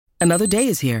Another day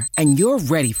is here, and you're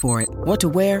ready for it. What to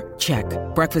wear? Check.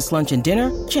 Breakfast, lunch, and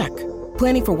dinner? Check.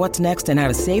 Planning for what's next and how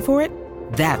to save for it?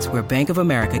 That's where Bank of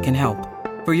America can help.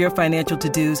 For your financial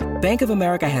to-dos, Bank of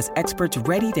America has experts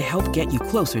ready to help get you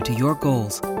closer to your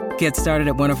goals. Get started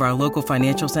at one of our local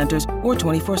financial centers or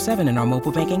 24/7 in our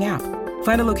mobile banking app.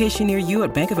 Find a location near you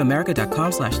at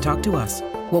bankofamerica.com/talktous.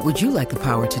 What would you like the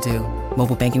power to do?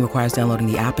 Mobile banking requires downloading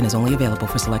the app and is only available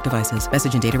for select devices.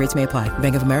 Message and data rates may apply.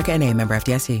 Bank of America N.A., member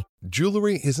FDIC.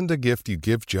 Jewelry isn't a gift you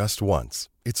give just once.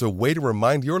 It's a way to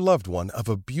remind your loved one of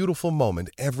a beautiful moment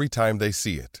every time they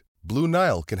see it. Blue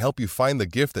Nile can help you find the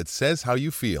gift that says how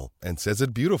you feel and says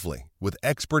it beautifully, with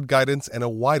expert guidance and a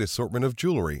wide assortment of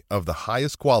jewelry of the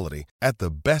highest quality at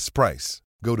the best price.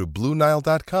 Go to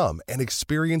BlueNile.com and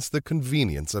experience the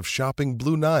convenience of shopping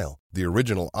Blue Nile, the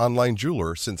original online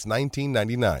jeweler since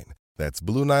 1999. That's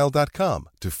BlueNile.com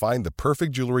to find the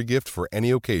perfect jewelry gift for any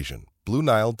occasion.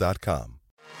 BlueNile.com.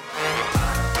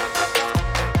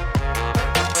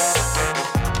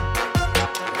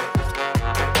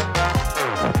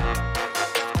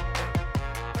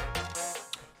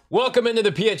 Welcome into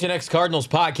the PHNX Cardinals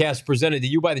podcast, presented to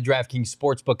you by the DraftKings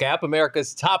Sportsbook app,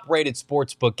 America's top-rated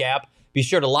sportsbook app. Be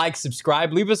sure to like,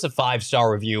 subscribe, leave us a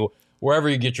 5-star review wherever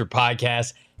you get your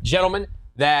podcasts. Gentlemen,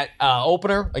 that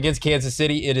opener against Kansas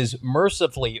City, it is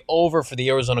mercifully over for the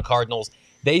Arizona Cardinals.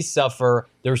 They suffer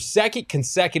their second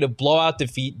consecutive blowout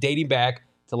defeat dating back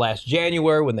to last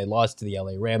January when they lost to the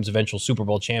LA Rams, eventual Super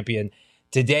Bowl champion.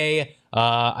 Today,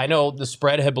 I know the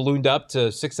spread had ballooned up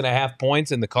to 6.5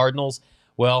 points, and the Cardinals,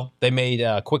 well, they made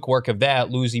quick work of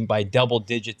that, losing by double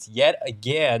digits yet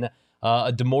again.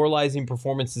 A demoralizing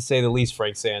performance, to say the least,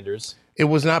 Frank Sanders. It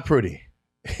was not pretty.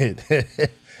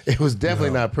 It was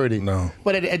definitely not pretty. No.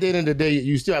 But at the end of the day,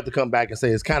 you still have to come back and say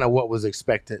it's kind of what was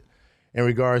expected in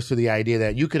regards to the idea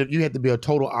that you had to be a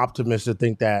total optimist to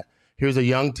think that here's a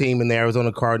young team in the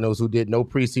Arizona Cardinals who did no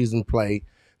preseason play.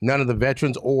 None of the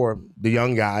veterans or the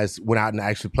young guys went out and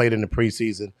actually played in the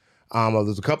preseason.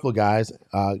 There's a couple of guys,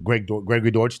 Gregory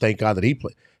Dortch, thank God that he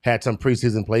had some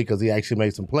preseason play because he actually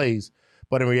made some plays.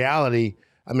 But in reality,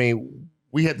 I mean,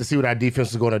 we had to see what our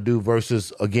defense is going to do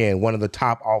versus, again, one of the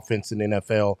top offense in the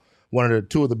NFL,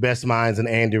 two of the best minds in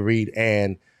Andy Reid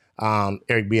and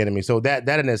Eric Bieniemy. So that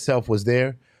in itself was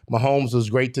there. Mahomes was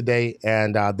great today,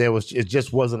 and it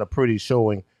just wasn't a pretty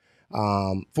showing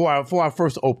for our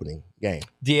first opening game.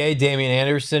 Damian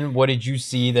Anderson, what did you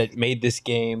see that made this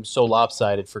game so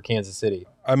lopsided for Kansas City?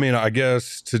 I mean, I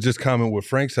guess to just comment what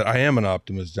Frank said, I am an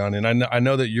optimist, Johnny, and I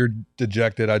know that you're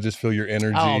dejected. I just feel your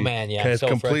energy. Oh man, yeah, has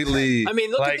completely. I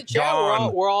mean, look at the chat.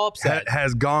 We're all upset.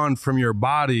 Has gone from your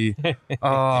body.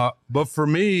 But for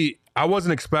me, I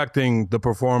wasn't expecting the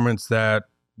performance that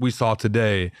we saw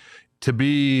today. To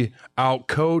be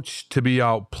out-coached, to be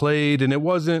outplayed, and it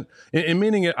wasn't, in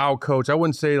meaning it out-coached, I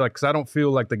wouldn't say, because I don't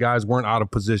feel like the guys weren't out of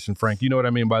position, Frank. You know what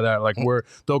I mean by that? Where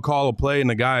they'll call a play and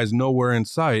the guy is nowhere in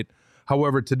sight.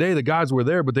 However, today the guys were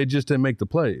there, but they just didn't make the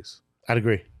plays. I'd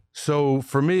agree. So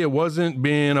for me, it wasn't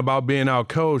about being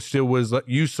out-coached. It was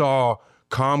you saw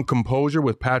calm composure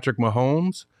with Patrick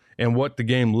Mahomes and what the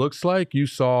game looks like. You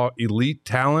saw elite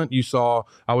talent. You saw,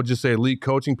 I would just say, elite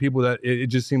coaching people that it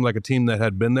just seemed like a team that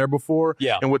had been there before.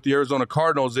 Yeah. And with the Arizona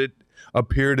Cardinals, it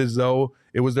appeared as though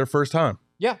it was their first time.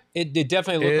 Yeah, it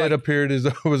definitely looked like. It appeared as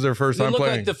though it was their first time playing. It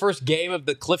looked like the first game of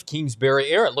the Cliff Kingsbury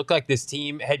era. It looked like this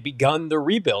team had begun the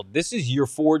rebuild. This is year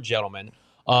 4, gentlemen,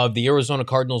 of the Arizona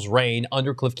Cardinals' reign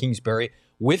under Cliff Kingsbury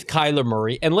with Kyler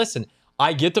Murray. And listen,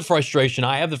 I get the frustration.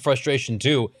 I have the frustration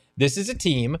too. This is a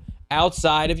team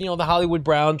outside of, the Hollywood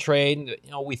Brown trade,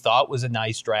 we thought was a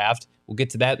nice draft. We'll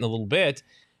get to that in a little bit.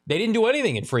 They didn't do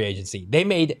anything in free agency. They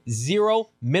made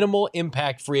 0 minimal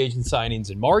impact free agent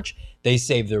signings in March. They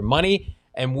saved their money,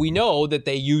 and we know that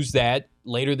they used that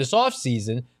later this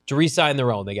offseason to re-sign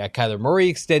their own. They got Kyler Murray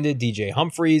extended, DJ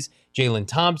Humphries, Jalen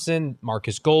Thompson,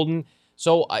 Marcus Golden.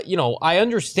 So, I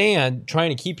understand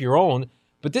trying to keep your own,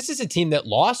 but this is a team that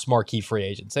lost marquee free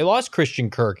agents. They lost Christian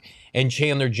Kirk and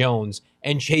Chandler Jones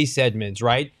and Chase Edmonds,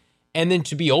 right? And then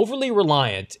to be overly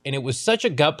reliant, and it was such a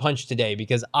gut punch today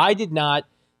because I did not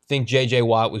think J.J.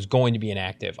 Watt was going to be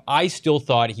inactive. I still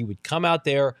thought he would come out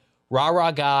there,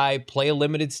 rah-rah guy, play a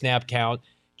limited snap count.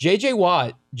 J.J.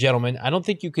 Watt, gentlemen, I don't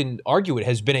think you can argue it,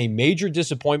 has been a major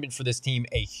disappointment for this team,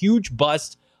 a huge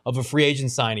bust of a free agent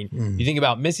signing. You think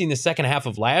about missing the second half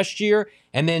of last year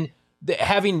and then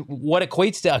having what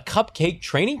equates to a cupcake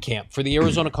training camp for the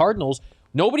Arizona Cardinals.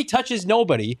 Nobody touches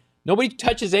nobody. Nobody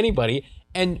touches anybody.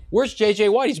 And where's J.J.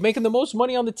 Watt? He's making the most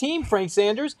money on the team, Frank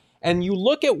Sanders. And you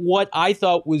look at what I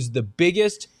thought was the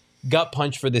biggest gut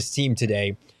punch for this team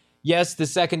today. Yes, the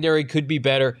secondary could be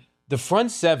better. The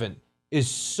front seven is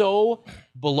so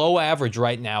below average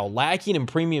right now, lacking in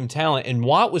premium talent, and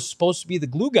Watt was supposed to be the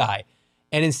glue guy.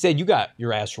 And instead, you got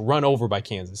your ass run over by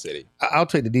Kansas City. I'll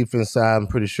take the defense side. I'm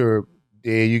pretty sure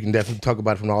you can definitely talk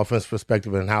about it from the offense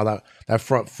perspective and how that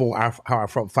front four, how our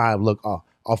front five look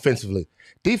offensively.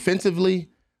 Defensively,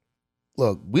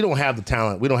 look, we don't have the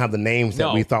talent. We don't have the names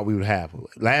that we thought we would have.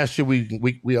 Last year,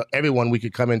 we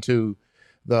could come into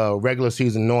the regular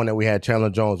season knowing that we had Chandler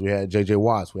Jones, we had J.J.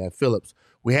 Watts, we had Phillips.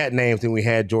 We had names, and we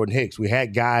had Jordan Hicks. We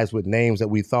had guys with names that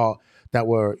we thought that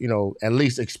were, at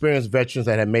least experienced veterans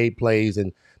that had made plays,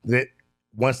 and that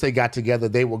once they got together,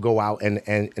 they would go out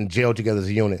and gel together as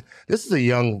a unit. This is a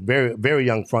young, very, very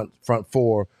young front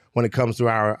four when it comes to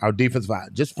our defense side.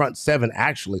 Just front seven,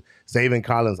 actually. Zaven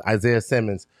Collins, Isaiah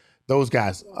Simmons, those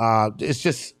guys. It's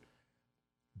just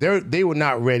they were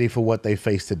not ready for what they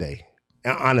faced today.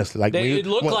 Honestly, like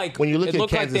when you look at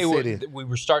Kansas City, we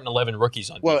were starting 11 rookies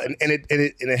on. Well, defense.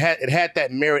 and it had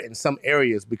that merit in some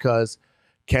areas because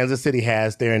Kansas City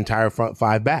has their entire front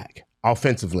five back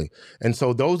offensively, and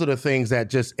so those are the things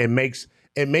that just it makes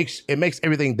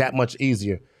everything that much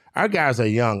easier. Our guys are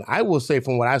young. I will say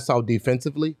from what I saw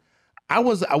defensively, I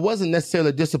wasn't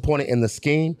necessarily disappointed in the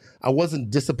scheme. I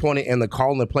wasn't disappointed in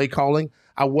the play calling.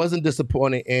 I wasn't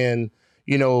disappointed in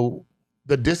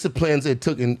the disciplines it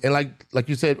took, and like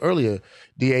you said earlier,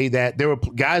 DA, that there were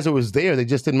guys that was there, they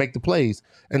just didn't make the plays.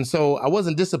 And so I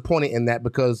wasn't disappointed in that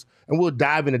because, and we'll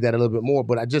dive into that a little bit more,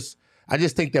 but I just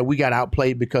think that we got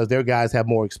outplayed because their guys have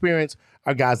more experience.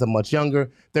 Our guys are much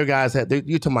younger. Their guys you're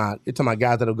talking about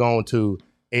guys that have gone to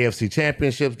AFC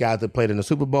championships, guys that played in the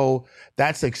Super Bowl.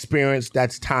 That's experience,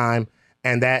 that's time,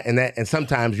 and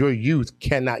sometimes your youth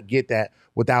cannot get that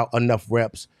without enough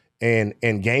reps in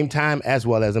game time as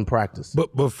well as in practice.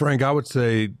 But Frank, I would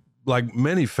say, like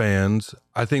many fans,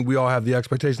 I think we all have the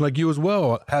expectation, like you as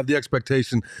well, have the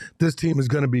expectation this team is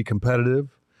going to be competitive.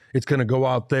 It's going to go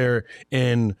out there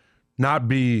and not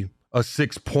be a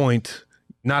 6 point,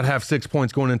 not have 6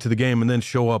 points going into the game and then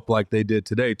show up like they did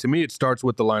today. To me, it starts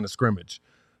with the line of scrimmage.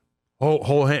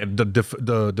 Whole hand,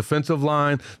 the defensive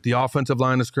line, the offensive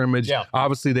line of scrimmage. Yeah.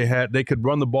 Obviously, they could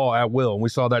run the ball at will, and we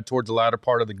saw that towards the latter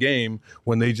part of the game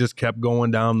when they just kept going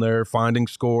down there, finding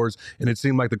scores, and it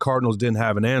seemed like the Cardinals didn't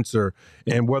have an answer.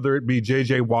 And whether it be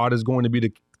J.J. Watt is going to be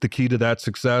the key to that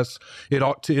success, it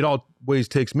always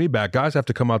takes me back. Guys have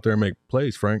to come out there and make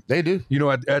plays, Frank. They do.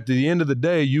 At the end of the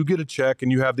day, you get a check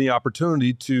and you have the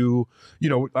opportunity to,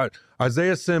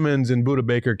 Isaiah Simmons and Budda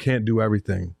Baker can't do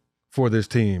everything for this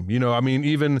team.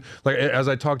 Even like as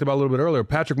I talked about a little bit earlier,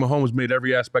 Patrick Mahomes made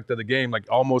every aspect of the game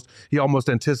he almost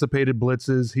anticipated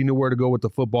blitzes. He knew where to go with the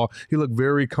football. He looked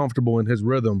very comfortable in his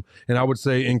rhythm. And I would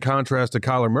say in contrast to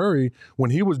Kyler Murray,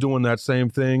 when he was doing that same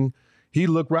thing, he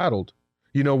looked rattled.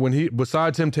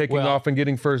 Besides him taking off and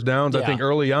getting first downs, I think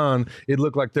early on it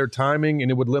looked like their timing and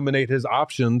it would eliminate his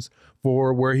options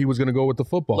for where he was going to go with the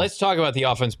football. Let's talk about the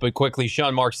offense, but quickly,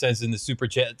 Sean Mark says in the super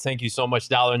chat, thank you so much,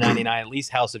 $1.99. At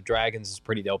least House of Dragons is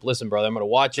pretty dope. Listen, brother, I'm going to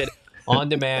watch it on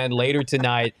demand later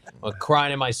tonight. I'm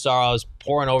crying in my sorrows,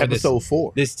 pouring over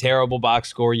this terrible box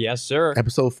score. Yes, sir.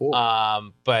 Episode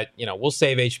 4. But we'll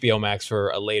save HBO Max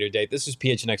for a later date. This is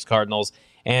PHNX Cardinals,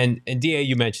 and DA,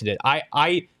 you mentioned it.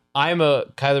 I'm a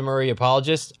Kyler Murray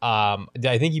apologist. I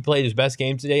think he played his best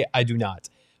game today. I do not.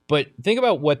 But think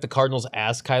about what the Cardinals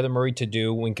asked Kyler Murray to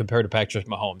do when compared to Patrick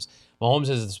Mahomes. Mahomes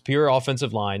has a superior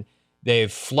offensive line. They've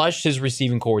flushed his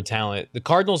receiving core with talent. The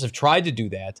Cardinals have tried to do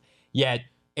that, yet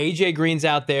A.J. Green's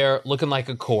out there looking like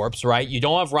a corpse, right? You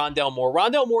don't have Rondale Moore.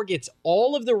 Rondale Moore gets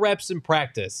all of the reps in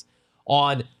practice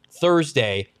on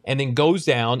Thursday and then goes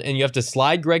down, and you have to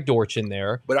slide Greg Dortch in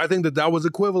there. But I think that was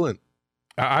equivalent.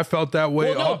 I felt that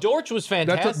way. Well, no, Dortch was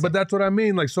fantastic. That's what I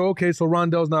mean. So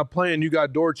Rondale's not playing. You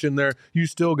got Dortch in there. You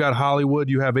still got Hollywood.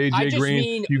 You have A.J.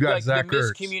 Green. You got Zach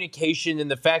Ertz. The miscommunication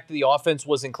and the fact that the offense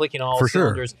wasn't clicking on all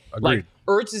cylinders. Agreed.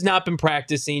 Ertz has not been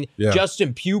practicing. Yeah.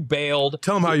 Justin Pugh bailed.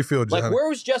 Tell him how you feel, John. Where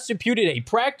was Justin Pugh today? He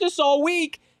practiced all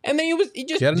week, and then he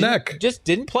just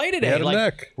didn't play today. He had a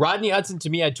neck. Rodney Hudson, to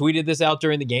me, I tweeted this out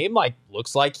during the game.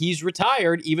 Looks like he's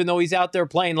retired, even though he's out there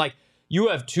playing. You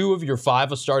have 2 of your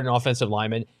 5 starting offensive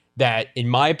linemen that, in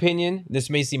my opinion, this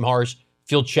may seem harsh,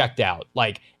 feel checked out.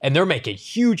 And they're making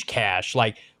huge cash.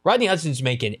 Rodney Hudson's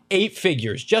making 8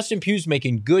 figures. Justin Pugh's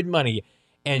making good money.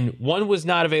 And one was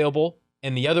not available,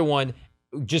 and the other one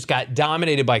just got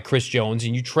dominated by Chris Jones,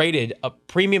 and you traded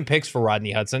premium picks for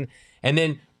Rodney Hudson. And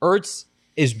then Ertz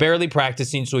is barely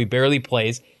practicing, so he barely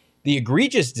plays. The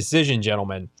egregious decision,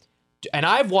 gentlemen, and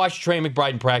I've watched Trey McBride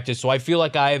in practice, so I feel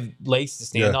like I have legs to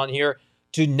stand on here,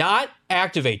 to not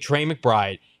activate Trey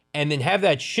McBride and then have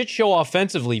that shit show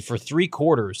offensively for 3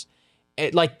 quarters.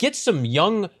 Get some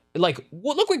young Like,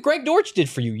 look what Greg Dortch did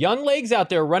for you. Young legs out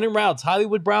there running routes.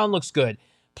 Hollywood Brown looks good.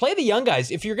 Play the young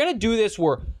guys. If you're going to do this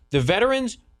where the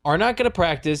veterans are not going to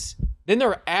practice, then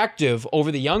they're active over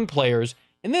the young players,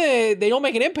 and then they don't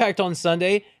make an impact on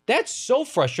Sunday, that's so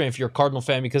frustrating if you're a Cardinal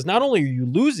fan, because not only are you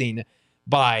losing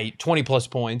by 20-plus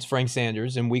points, Frank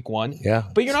Sanders, in week 1,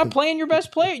 but you're not playing your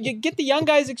best player. You get the young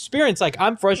guys experience. Like,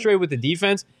 I'm frustrated with the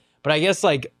defense, but I guess,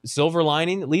 like, silver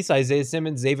lining, at least Isaiah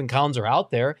Simmons, Zaven Collins are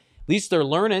out there. At least they're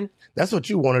learning. That's what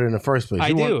you wanted in the first place.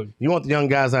 You want the young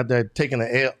guys out there taking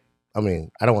the L. I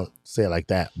mean, I don't want to say it like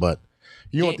that, but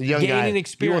you want the young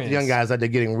guys. You want the young guys out there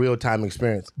getting real time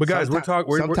experience. But guys,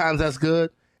 sometimes that's good,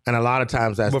 and a lot of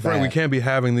times that's bad. But Frank, we can't be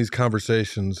having these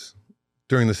conversations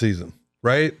during the season,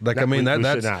 right? Like, that's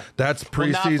preseason. Well,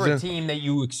 not for a team that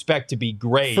you expect to be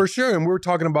great. For sure. And we're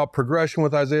talking about progression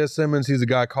with Isaiah Simmons. He's a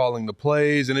guy calling the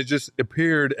plays, and it just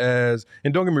appeared as,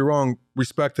 and don't get me wrong,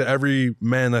 respect to every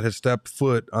man that has stepped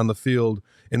foot on the field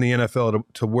in the NFL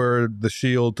to wear the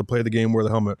shield, to play the game, wear the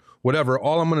helmet, whatever.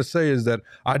 All I'm going to say is that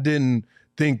I didn't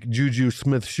think Juju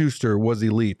Smith-Schuster was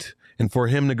elite. And for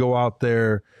him to go out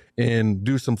there and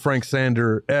do some Frank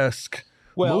Sander-esque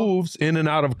moves in and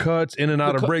out of cuts, in and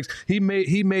out of breaks, he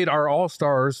made our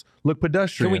all-stars look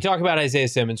pedestrian. Can we talk about Isaiah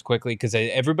Simmons quickly? Because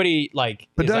everybody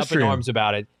is up in arms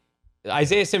about it.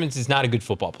 Isaiah Simmons is not a good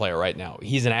football player right now.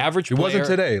 He's an average player. It wasn't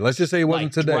today. Let's just say it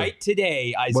wasn't today. Right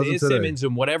today, Isaiah Simmons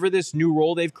and whatever this new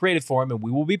role they've created for him, and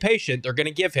we will be patient, they're going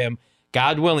to give him,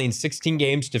 God willing, 16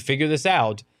 games to figure this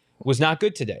out, was not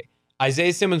good today.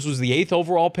 Isaiah Simmons was the 8th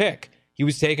overall pick. He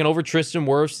was taking over Tristan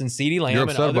Wirfs and CeeDee Lamb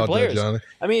and other players. That, Johnny.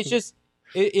 I mean, it's just,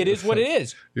 it is what it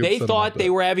is. They thought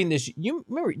they were having this, you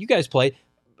remember, you guys played.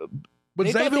 But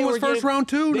Zaven was first round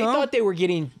too, They thought they were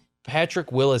getting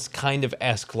Patrick Willis kind of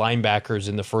esque linebackers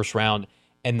in the first round,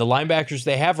 and the linebackers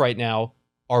they have right now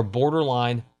are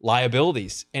borderline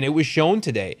liabilities, and it was shown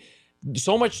today.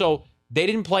 So much so they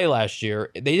didn't play last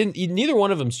year. Neither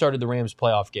one of them started the Rams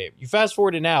playoff game. You fast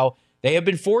forward to now, they have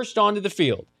been forced onto the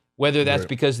field. Whether that's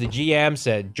because the GM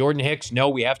said, Jordan Hicks, no,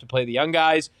 we have to play the young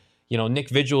guys. Nick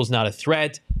Vigil is not a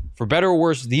threat. For better or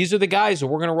worse, these are the guys that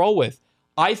we're going to roll with.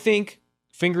 I think,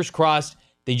 fingers crossed,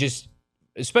 they just,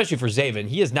 especially for Zaven,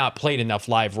 he has not played enough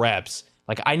live reps.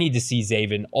 Like, I need to see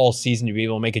Zaven all season to be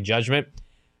able to make a judgment.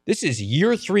 This is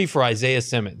year 3 for Isaiah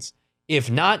Simmons. If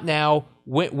not now,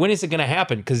 when is it going to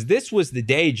happen? Because this was the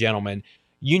day, gentlemen.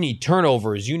 You need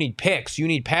turnovers, you need picks, you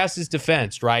need passes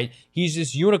defensed, right? He's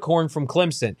this unicorn from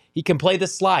Clemson. He can play the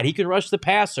slot. He can rush the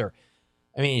passer.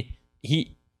 I mean,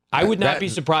 I would not be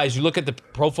surprised. You look at the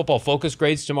Pro Football Focus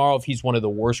grades tomorrow if he's one of the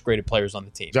worst graded players on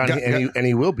the team. Johnny, and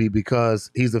he will be,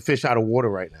 because he's a fish out of water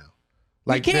right now.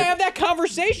 Like, you can't have that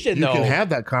conversation, though. You can have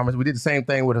that conversation. We did the same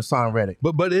thing with Hassan Reddick.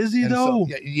 But is he, though?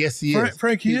 So, yes, he is.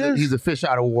 Frank, he is? He's a fish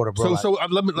out of water, bro. So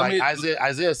let me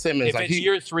Isaiah Simmons. If it's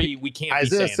year 3, we can't be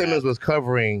Isaiah saying Simmons that. was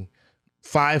covering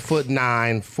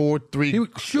 5'9",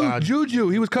 4'3". Juju.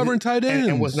 He was covering tight ends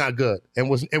and was not good. It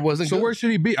wasn't good. So where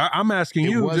should he be? I'm asking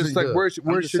you, just like where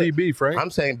should he be, Frank? I'm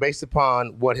saying based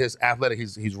upon what his athletic,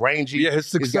 he's rangy. Yeah, his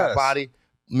success. He's got body.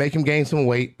 Make him gain some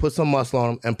weight, put some muscle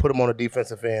on him, and put him on a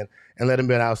defensive end, and let him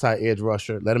be an outside edge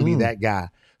rusher. Let him be that guy,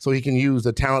 so he can use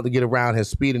the talent to get around, his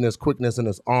speed and his quickness and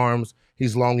his arms.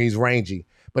 He's long, he's rangy.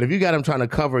 But if you got him trying to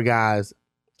cover guys,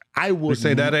 I would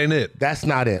say that ain't it. That's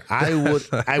not it.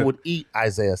 I would eat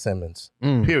Isaiah Simmons.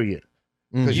 Period.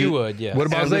 You would, yeah. What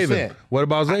about Zaven?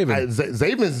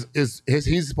 Zaven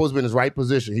he's supposed to be in his right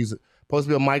position. He's supposed to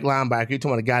be a Mike linebacker. You're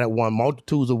talking about a guy that won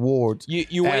multitudes of awards.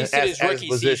 You wasted his rookie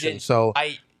season. So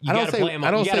you got to play him.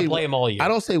 You got to play him all year. I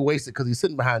don't say wasted because he's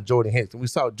sitting behind Jordan Hicks, and we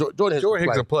saw Jordan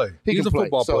Hicks can play. He's a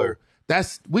football player.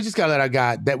 We just gotta let our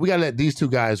guy. We gotta let these two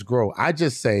guys grow. I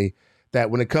just say that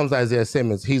when it comes to Isaiah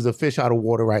Simmons, he's a fish out of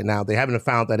water right now. They haven't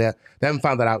found that out. They haven't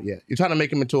found that out yet. You're trying to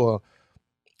make him into a.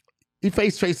 He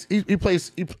faced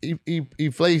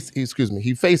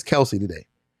Kelsey today.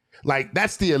 Like,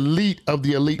 that's the elite of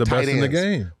the elite the tight best ends. in the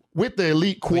game. With the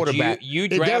elite quarterback. You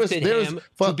drafted him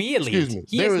to be elite. Excuse me.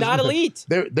 He is not elite.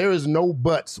 There is no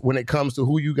buts when it comes to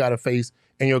who you got to face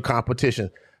in your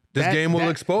competition. This game will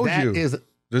expose you.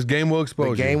 This game will expose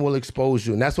you. The game will expose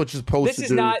you, and that's what you're supposed to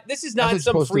do. This is not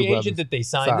some free agent that they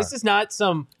signed. This is not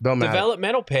some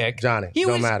developmental pick. Johnny,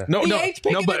 don't matter. No,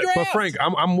 but Frank,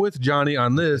 I'm with Johnny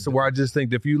on this, where I just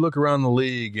think if you look around the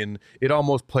league and it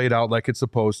almost played out like it's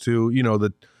supposed to,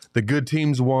 the good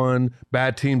teams won,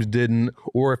 bad teams didn't,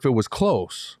 or if it was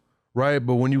close, right?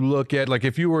 But when you look at, like,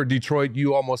 if you were Detroit,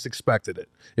 you almost expected it.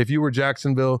 If you were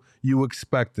Jacksonville, you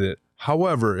expected it.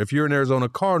 However, if you're an Arizona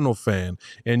Cardinal fan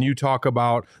and you talk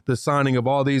about the signing of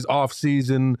all these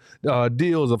offseason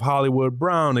deals of Hollywood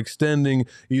Brown, extending,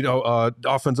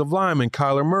 offensive lineman,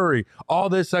 Kyler Murray, all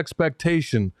this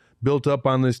expectation built up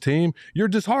on this team, you're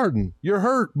disheartened. You're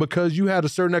hurt because you had a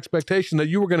certain expectation that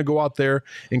you were going to go out there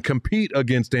and compete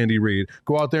against Andy Reid,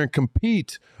 go out there and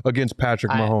compete against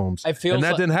Patrick Mahomes. And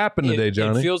that didn't happen today,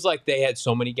 Johnny. It feels like they had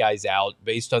so many guys out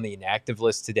based on the inactive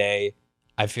list today.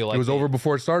 I feel like it was over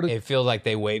before it started. It feels like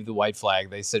they waved the white flag.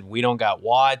 They said, we don't got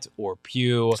Watt or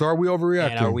Pugh. So are we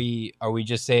overreacting? And are we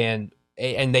just saying,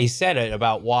 and they said it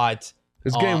about Watt.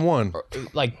 It's game one.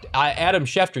 Adam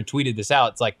Schefter tweeted this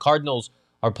out. It's like Cardinals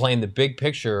are playing the big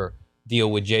picture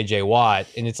deal with J.J. Watt.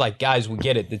 And it's like, guys, we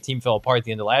get it. The team fell apart at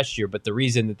the end of last year, but the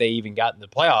reason that they even got in the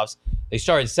playoffs, they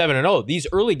started 7-0. These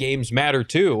early games matter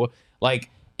too.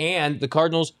 And the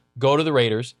Cardinals go to the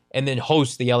Raiders and then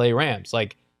host the L.A. Rams.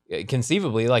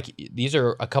 Conceivably, these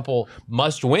are a couple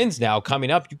must wins now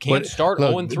coming up. You can't start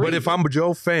 0-3. But if I'm a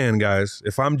Joe fan, guys,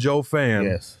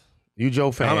 yes, you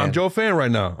Joe fan. I'm Joe fan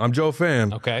right now. I'm Joe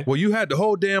fan. Okay. Well, you had the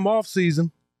whole damn off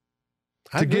season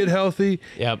to get healthy.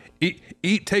 Yep.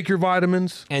 Eat, take your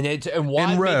vitamins, and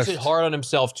Watt makes it hard on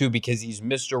himself too because he's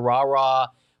Mr. Rah-Rah,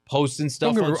 posting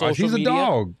stuff on social media. He's a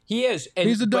dog. He is.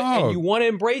 He's a dog. And you want to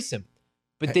embrace him,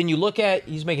 but then you look at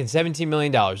he's making $17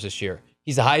 million this year.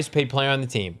 He's the highest paid player on the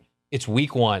team. It's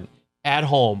week 1 at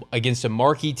home against a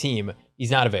marquee team.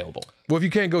 He's not available. Well, if you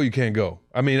can't go, you can't go.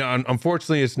 I mean,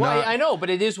 unfortunately, it's not. I know,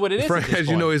 but it is what it is. As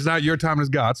you know, it's not your time, it's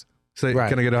God's. Say, right.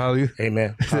 Can I get a hallelujah?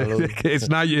 Amen. Hallelujah. It's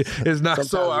not.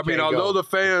 So, I mean, although the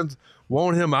fans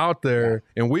want him out there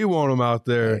and we want him out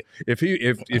there, right.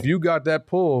 if you got that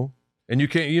pull and you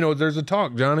can't, there's a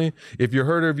talk, Johnny. If you're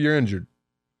hurt or if you're injured.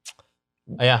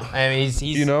 Yeah, I mean,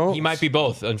 he might be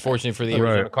both, unfortunately, for the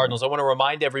Arizona Cardinals. I want to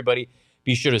remind everybody,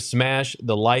 be sure to smash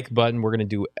the like button. We're going to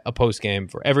do a post game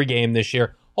for every game this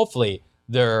year. Hopefully,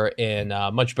 they're in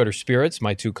much better spirits.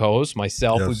 My two co-hosts,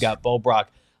 myself, We've got Bo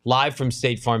Brock live from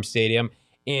State Farm Stadium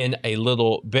in a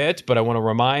little bit. But I want to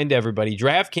remind everybody,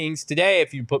 DraftKings today,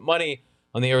 if you put money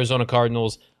on the Arizona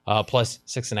Cardinals plus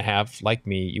 6.5, like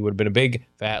me, you would have been a big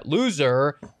fat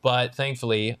loser. But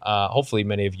thankfully, hopefully,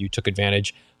 many of you took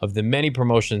advantage of the many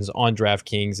promotions on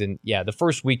DraftKings. And yeah, the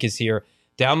first week is here.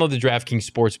 Download the DraftKings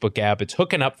Sportsbook app. It's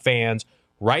hooking up fans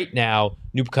right now.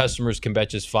 New customers can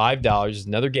bet just $5. There's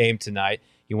another game tonight.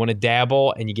 You want to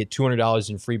dabble, and you get $200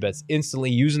 in free bets instantly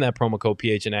using that promo code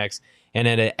PHNX. And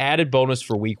at an added bonus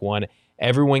for week 1,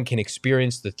 everyone can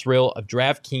experience the thrill of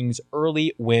DraftKings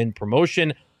early win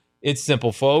promotion. It's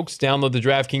simple, folks. Download the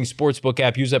DraftKings Sportsbook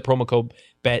app. Use that promo code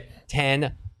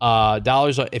BET10.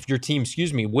 If your team,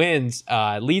 wins,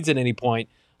 leads at any point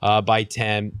by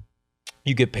 10,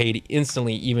 you get paid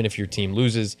instantly, even if your team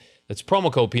loses. That's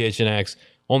promo code PHNX,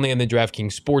 only on the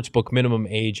DraftKings Sportsbook. Minimum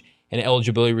age and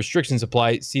eligibility restrictions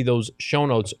apply. See those show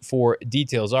notes for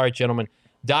details. All right, gentlemen,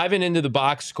 diving into the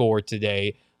box score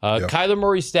today. Kyler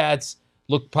Murray's stats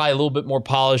look probably a little bit more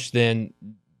polished than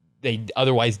they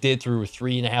otherwise did through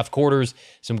 3.5 quarters.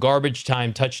 Some garbage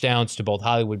time touchdowns to both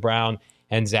Hollywood Brown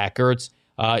and Zach Ertz.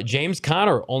 James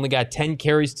Conner only got 10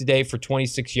 carries today for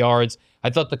 26 yards. I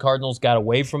thought the Cardinals got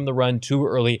away from the run too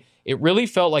early. It really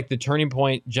felt like the turning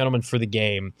point, gentlemen, for the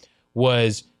game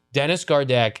was Dennis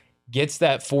Gardeck gets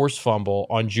that forced fumble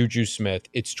on Juju Smith.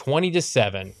 It's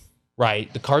 20-7,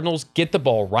 right? The Cardinals get the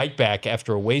ball right back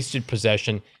after a wasted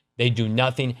possession. They do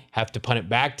nothing, have to punt it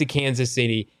back to Kansas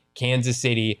City. Kansas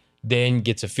City then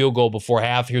gets a field goal before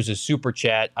half. Here's a super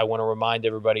chat. I want to remind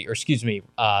everybody,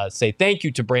 say thank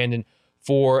you to Brandon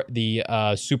for the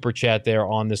super chat there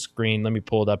on the screen. Let me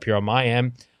pull it up here on my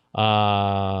end.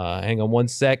 Hang on one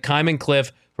sec. Kyman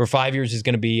Cliff for 5 years is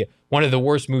going to be one of the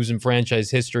worst moves in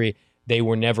franchise history. They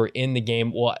were never in the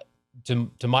game. Well,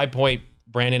 to my point,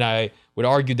 Brandon, I would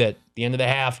argue that at the end of the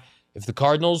half, if the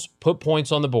Cardinals put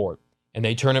points on the board and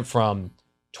they turn it from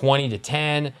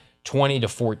 20-10,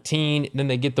 20-14, then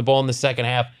they get the ball in the second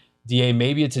half, DA,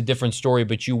 maybe it's a different story,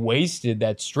 but you wasted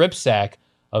that strip sack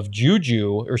of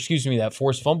Juju, that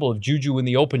forced fumble of Juju in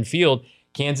the open field.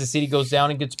 Kansas City goes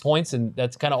down and gets points, and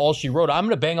that's kind of all she wrote. I'm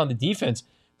going to bang on the defense,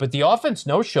 but the offense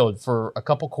no-showed for a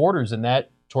couple quarters, and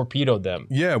that torpedoed them.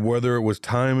 Yeah, whether it was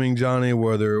timing, Johnny,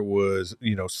 whether it was,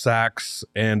 sacks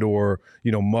and or,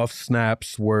 muff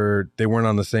snaps where they weren't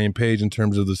on the same page in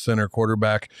terms of the center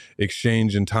quarterback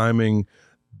exchange and timing.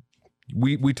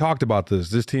 We talked about this.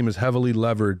 This team is heavily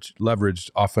leveraged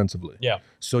offensively. Yeah.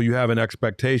 So you have an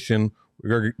expectation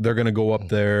they're going to go up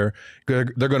there. They're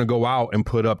going to go out and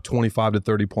put up 25 to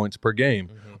 30 points per game.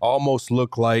 Mm-hmm. Almost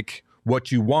look like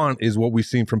what you want is what we've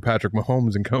seen from Patrick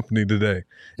Mahomes and company today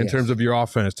in terms of your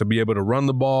offense, to be able to run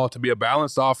the ball, to be a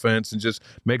balanced offense and just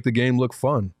make the game look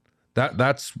fun.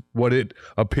 That's what it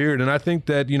appeared. And I think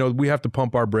that, we have to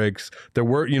pump our brakes. There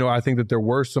were, I think that there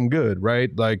were some good, right?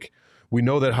 Like, we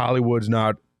know that Hollywood's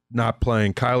not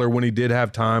playing. Kyler, when he did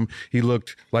have time, he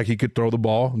looked like he could throw the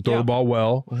ball and throw the ball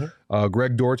well. Mm-hmm.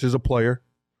 Greg Dortch is a player.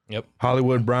 Yep.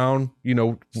 Hollywood Brown,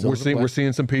 we're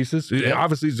seeing some pieces. Yep.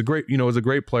 Obviously, he's a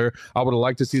great player. I would have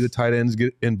liked to see the tight ends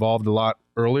get involved a lot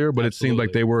earlier, but It seemed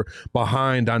like they were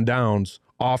behind on downs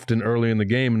often early in the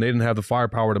game, and they didn't have the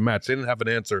firepower to match. They didn't have an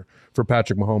answer for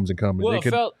Patrick Mahomes and company. Well,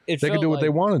 they could do what they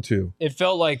wanted to. It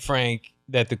felt like, Frank,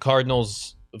 that the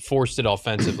Cardinals forced it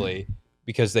offensively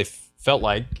because they felt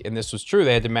like, and this was true,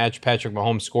 they had to match Patrick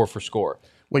Mahomes score for score.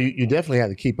 Well, you definitely have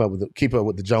to keep up with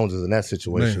the Joneses in that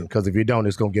situation, because if you don't,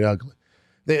 it's going to get ugly.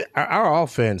 Our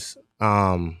offense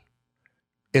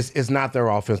is not their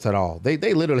offense at all. They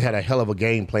literally had a hell of a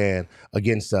game plan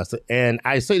against us, and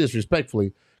I say this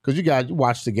respectfully because you guys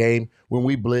watched the game when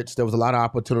we blitzed. There was a lot of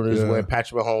opportunities where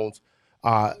Patrick Mahomes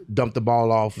dumped the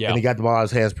ball off and he got the ball out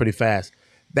of his hands pretty fast.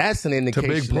 That's an indication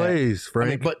to big plays,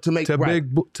 Frank. But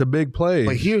to big plays.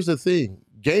 But here's the thing.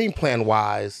 Game plan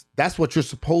wise, that's what you're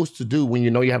supposed to do when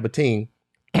you have a team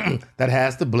that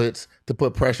has the blitz to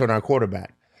put pressure on our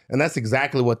quarterback. And that's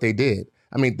exactly what they did.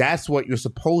 I mean, that's what you're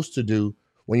supposed to do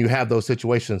when you have those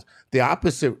situations. The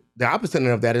opposite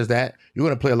of that is that you're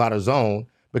going to play a lot of zone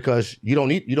because you don't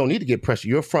need to get pressure.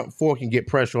 Your front four can get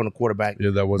pressure on the quarterback.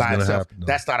 Yeah, that wasn't going to happen. No.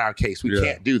 That's not our case. We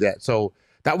can't do that. So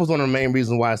that was one of the main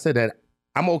reasons why I said that.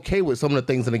 I'm okay with some of the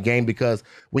things in the game because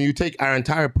when you take our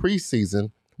entire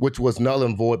preseason, which was null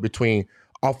and void between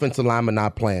offensive linemen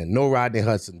not playing, no Rodney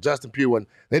Hudson, Justin Pugh,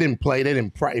 they didn't play, they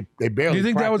barely Do you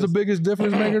think that was the biggest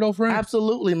difference maker though, Frank?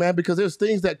 Absolutely, man, because there's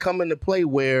things that come into play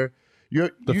where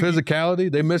physicality,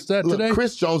 they missed that today?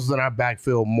 Chris Jones was in our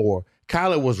backfield more.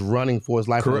 Kyler was running for his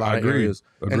life in a lot of areas.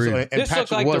 And this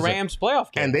looked like the Rams playoff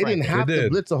game. And they didn't have to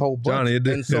blitz a whole bunch. Johnny, it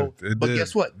did. But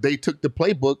guess what? They took the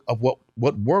playbook of what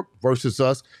worked versus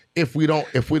us if we don't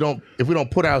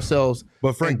put ourselves.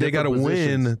 But Frank, they got to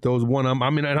win those one.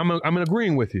 I'm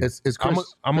agreeing with you.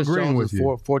 I'm agreeing with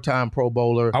you. Four-time Pro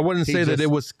Bowler. I wouldn't say that it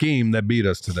was scheme that beat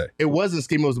us today. It wasn't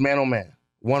scheme. It was man-on-man.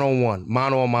 One-on-one,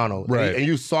 mano-a-mano. Right. And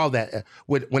you saw that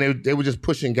when they were just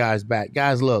pushing guys back.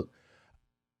 Guys, look,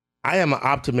 I am an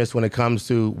optimist when it comes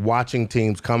to watching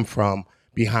teams come from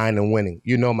behind and winning.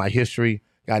 You know my history.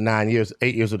 Got 8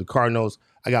 years with the Cardinals.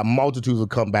 I got multitudes of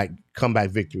comeback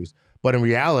victories. But in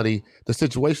reality, the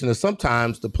situation is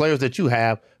sometimes the players that you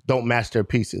have don't match their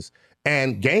pieces.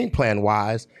 And game plan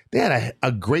wise, they had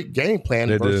a great game plan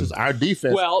versus our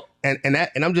defense. Well, and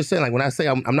I'm just saying, like when I say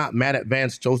I'm not mad at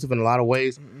Vance Joseph in a lot of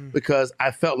ways because I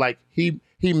felt like he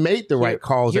made the right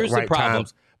calls at right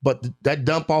times. But that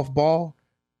dump off ball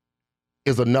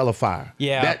is a nullifier.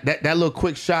 Yeah. That little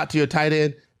quick shot to your tight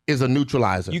end is a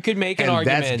neutralizer. You could make an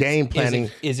argument. That's game planning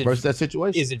versus that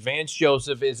situation. Is it Vance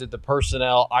Joseph? Is it the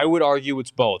personnel? I would argue it's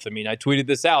both. I mean, I tweeted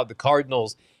this out. The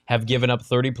Cardinals have given up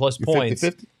 30-plus points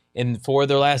 50-50? in 4 of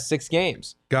their last 6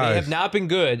 games. Guys. They have not been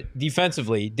good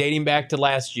defensively dating back to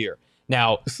last year.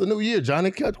 Now, it's a new year,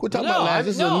 Johnny. We're talking about last.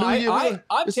 This is a new year.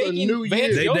 I'm taking a new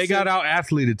Vance year. They got out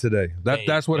athleted today.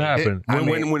 That's what happened.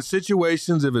 When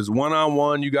situations, if it's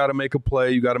one-on-one, you got to make a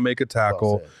play, you got to make a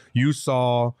tackle. You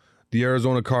saw the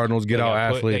Arizona Cardinals get out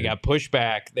athleted. They got pushed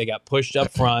back. They got pushed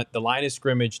up front. The line of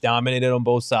scrimmage dominated on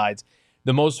both sides.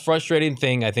 The most frustrating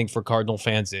thing, I think, for Cardinal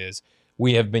fans is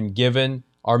we have been given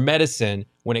our medicine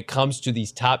when it comes to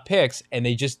these top picks, and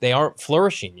they aren't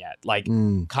flourishing yet. Like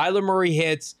Kyler Murray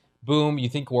hits, boom, you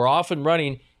think we're off and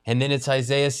running, and then it's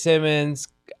Isaiah Simmons.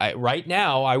 Right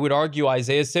now, I would argue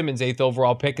Isaiah Simmons' 8th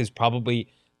overall pick is probably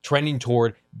trending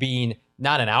toward being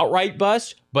not an outright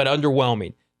bust, but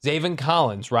underwhelming. Zaven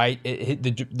Collins, right?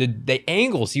 The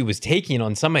angles he was taking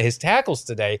on some of his tackles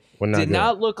today did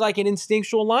not look like an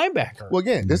instinctual linebacker. Well,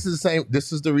 again, this is the same.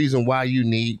 This is the reason why you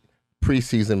need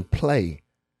preseason play,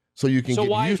 so you can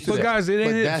get used to that. But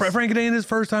guys, Frank, it ain't his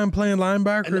first time playing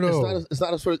linebacker, though. It's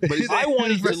not his first. But I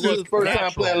wanted to look first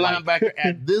time playing linebacker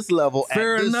at this level.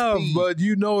 Fair enough, speed. but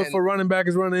if a running back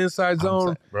is running the inside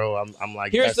zone, bro, I'm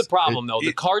like. Here's the problem, though.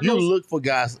 The Cardinals. You look for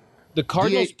guys. The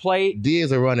Cardinals play. D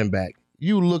is a running back.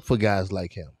 You look for guys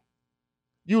like him.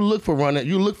 You look for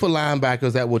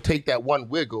linebackers that will take that one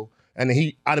wiggle, and then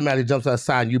he automatically jumps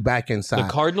outside and you back inside.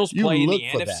 The Cardinals play in the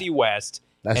NFC West,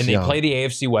 and they play the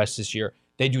AFC West this year.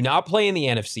 They do not play in the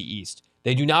NFC East.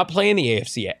 They do not play in the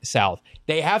AFC South.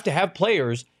 They have to have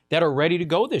players that are ready to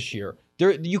go this year.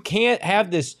 You can't have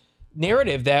this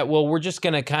narrative that, well, we're just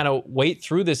going to kind of wait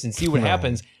through this and see what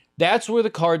happens. That's where the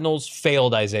Cardinals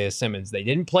failed Isaiah Simmons. They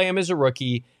didn't play him as a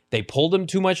rookie. They pulled him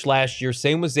too much last year.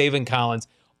 Same with Zaven Collins.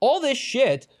 All this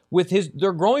shit with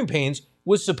their growing pains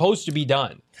was supposed to be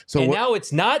done. Now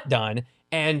it's not done.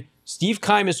 And Steve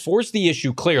Keim has forced the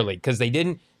issue clearly because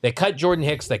they cut Jordan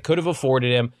Hicks. They could have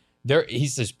afforded him. He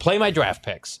says, play my draft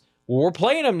picks. Well, we're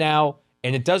playing them now,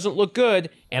 and it doesn't look good.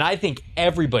 And I think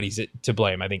everybody's to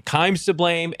blame. I think Keim's to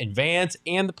blame, and Vance,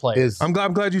 and the players. I'm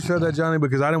glad you said that, Johnny,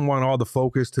 because I didn't want all the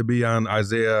focus to be on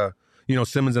Isaiah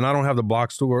Simmons, and I don't have the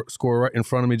box score right in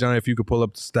front of me, Johnny. If you could pull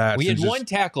up the stats. We had one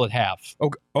tackle at half.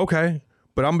 Okay.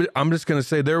 But I'm just going to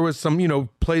say there was some,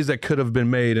 plays that could have been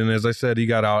made. And as I said, he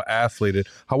got out-athleted.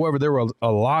 However, there were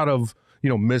a lot of,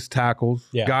 missed tackles,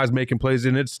 guys making plays.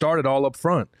 And it started all up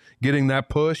front, getting that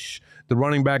push, the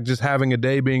running back just having a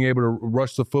day, being able to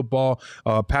rush the football.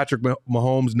 Patrick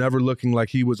Mahomes never looking like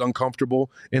he was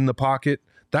uncomfortable in the pocket.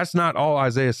 That's not all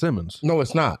Isaiah Simmons. No,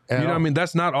 it's not. You know what I mean?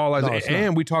 That's not all Isaiah. No,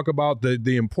 and we talk about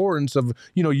the importance of,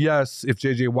 yes, if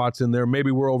J.J. Watt's in there,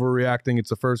 maybe we're overreacting. It's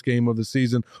the first game of the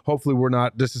season. Hopefully we're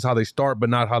not. This is how they start, but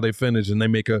not how they finish. And they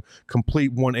make a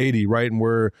complete 180, right? And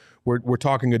we're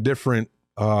talking a different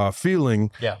feeling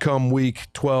come week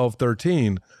 12,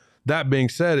 13. That being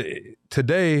said,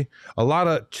 today, a lot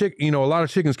of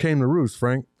chickens came to roost,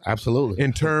 Frank. Absolutely.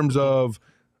 In terms of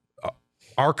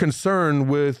our concern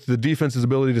with the defense's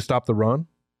ability to stop the run,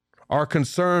 our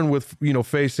concern with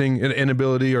facing an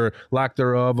inability or lack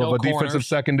thereof of a defensive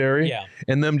secondary,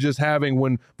 and them just having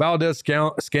when Valdez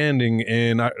Scanding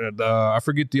and I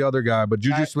forget the other guy, but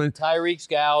Juju Smith,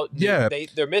 Tyreek's out.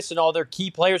 They're missing all their key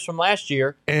players from last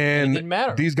year, and it didn't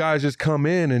matter. These guys just come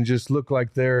in and just look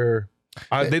like they've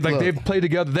played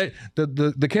together.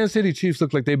 The Kansas City Chiefs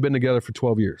look like they've been together for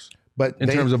 12 years. But in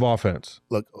terms of offense,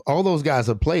 look, all those guys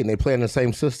have played and they play in the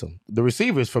same system. The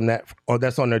receivers from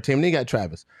that's on their team, they got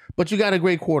Travis. But you got a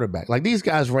great quarterback. Like these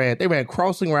guys ran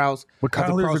crossing routes. But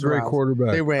Kyler's a great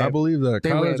quarterback. I believe that.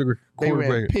 Kyler's a great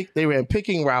quarterback. They ran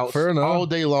picking routes all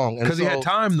day long. Because he had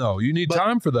time, though. You need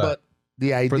time for that. But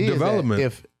the idea for development.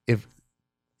 Is that if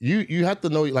you have to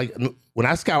know, like when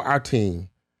I scout our team,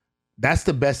 that's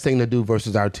the best thing to do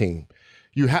versus our team.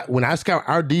 When I scout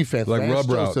our defense, like Vance rub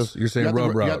Joseph, routes. You're saying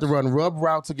rub routes. You have to run rub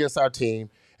routes against our team,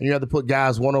 and you have to put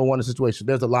guys one-on-one in situation.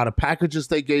 There's a lot of packages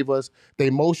they gave us. They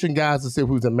motioned guys to see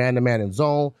who's a man-to-man in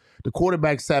zone. The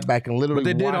quarterback sat back and literally. But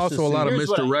they did also a lot of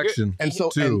misdirection, and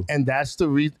that's the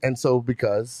reason. And so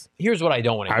because here's what I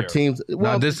don't want to hear: our teams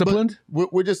not disciplined.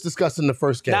 We're just discussing the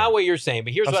first game. Not what you're saying,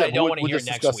 but here's what I don't want to hear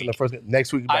next week.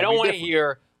 Next week, I don't want to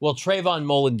hear. Well, Trayvon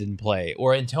Mullen didn't play,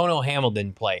 or Antonio Hamill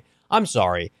didn't play. I'm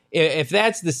sorry. If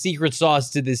that's the secret sauce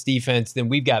to this defense, then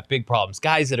we've got big problems.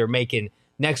 Guys that are making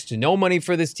next to no money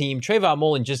for this team. Trayvon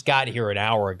Mullen just got here an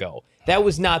hour ago. That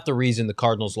was not the reason the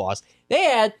Cardinals lost. They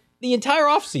had the entire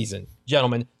offseason,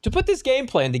 gentlemen, to put this game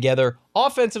plan together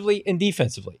offensively and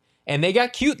defensively. And they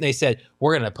got cute and they said,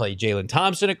 we're going to play Jalen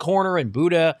Thompson at corner and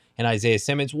Buddha and Isaiah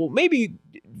Simmons. Well, maybe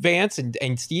Vance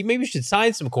and Steve, maybe you should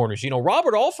sign some corners.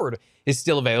 Robert Alford is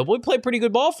still available. He played pretty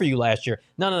good ball for you last year.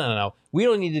 No. We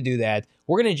don't need to do that.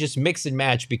 We're going to just mix and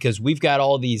match because we've got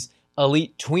all these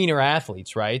elite tweener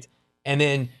athletes, right? And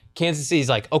then Kansas City's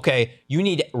like, okay, you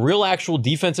need real actual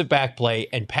defensive back play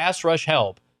and pass rush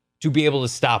help to be able to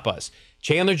stop us.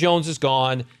 Chandler Jones is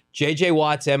gone. J.J.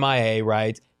 Watt's MIA,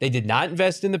 right? They did not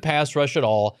invest in the pass rush at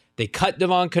all. They cut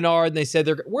Devon Kennard, and they said,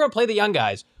 we're going to play the young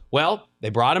guys. Well, they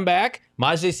brought him back.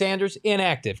 Myjai Sanders,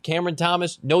 inactive. Cameron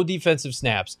Thomas, no defensive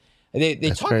snaps. They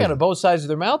talk crazy. out of both sides of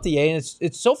their mouth, DA, and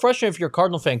it's so frustrating if you're a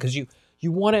Cardinal fan because you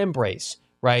want to embrace,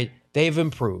 right? They've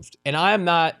improved. And I am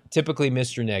not typically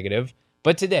Mr. Negative,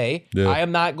 but today I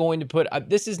am not going to put –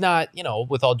 this is not,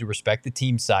 with all due respect, the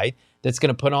team site that's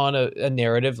going to put on a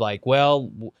narrative like,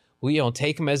 well – we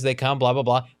take them as they come, blah, blah,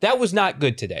 blah. That was not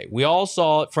good today. We all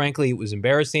saw it. Frankly, it was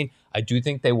embarrassing. I do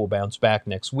think they will bounce back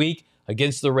next week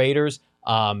against the Raiders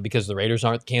because the Raiders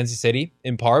aren't Kansas City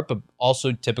in part, but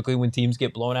also typically when teams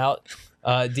get blown out,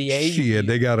 DA. Shit,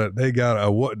 they got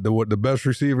the best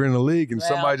receiver in the league, and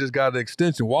somebody just got an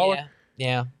extension. Waller?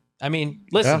 Yeah. I mean,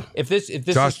 listen, if this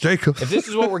Josh Jacobs. If this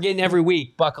is what we're getting every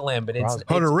week, buckle in. But it's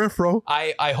Hunter Renfrow.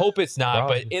 I hope it's not.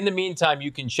 But in the meantime,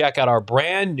 you can check out our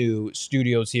brand new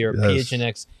studios here at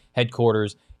PHNX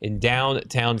headquarters in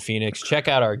downtown Phoenix. Check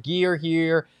out our gear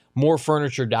here,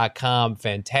 morefurniture.com.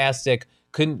 Fantastic.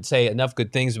 Couldn't say enough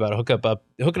good things about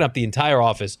hooking up the entire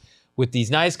office with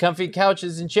these nice, comfy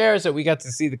couches and chairs that we got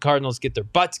to see the Cardinals get their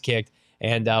butts kicked.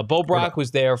 And Bo Brock was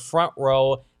there, front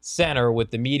row center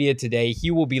with the media today. He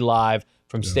will be live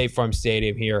from State Farm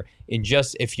Stadium here in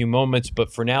just a few moments.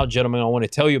 But for now, gentlemen, I want to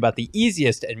tell you about the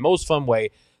easiest and most fun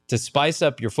way to spice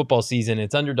up your football season.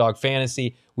 It's Underdog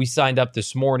Fantasy. We signed up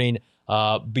this morning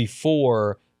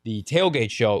before the tailgate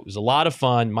show. It was a lot of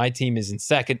fun. My team is in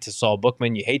second to Saul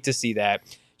Bookman. You hate to see that.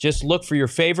 Just look for your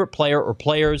favorite player or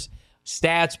players,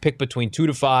 stats, pick between 2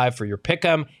 to 5 for your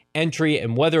pick'em entry,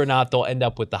 and whether or not they'll end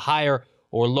up with the higher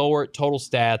or lower total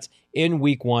stats in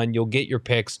week 1. You'll get your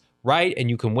picks right, and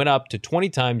you can win up to 20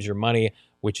 times your money,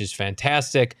 which is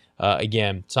fantastic.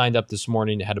 Again, signed up this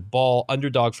morning, had a ball,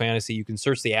 Underdog Fantasy. You can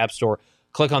search the App Store,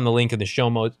 click on the link in the show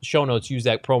notes, use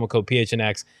that promo code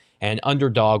PHNX, and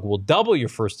Underdog will double your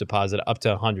first deposit up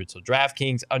to $100. So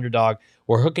DraftKings, Underdog,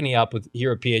 we're hooking you up with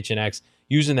here at PHNX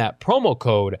using that promo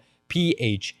code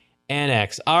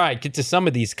PHNX. All right, get to some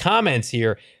of these comments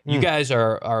here. You guys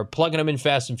are plugging them in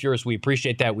fast and furious. We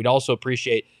appreciate that. We'd also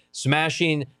appreciate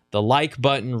smashing the like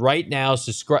button right now,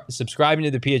 subscribing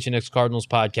to the PHNX Cardinals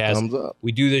podcast. Thumbs up.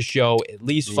 We do this show at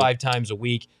least 5 times a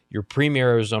week, your premier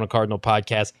Arizona Cardinal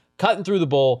podcast. Cutting through the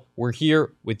bowl. We're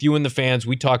here with you and the fans.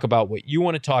 We talk about what you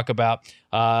want to talk about.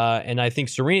 And I think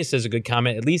Serena says a good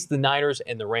comment. At least the Niners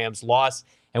and the Rams lost,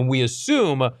 and we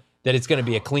assume that it's going to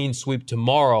be a clean sweep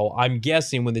tomorrow. I'm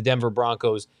guessing when the Denver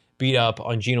Broncos beat up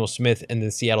on Geno Smith and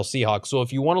the Seattle Seahawks. So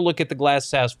if you want to look at the glass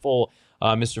half full,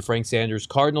 Mr. Frank Sanders,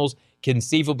 Cardinals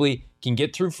conceivably can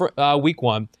get through week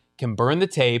 1, can burn the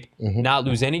tape, not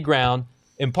lose any ground,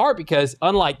 in part because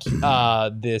unlike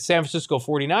the San Francisco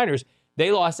 49ers,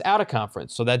 they lost out of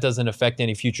conference, so that doesn't affect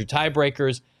any future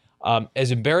tiebreakers.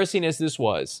 As embarrassing as this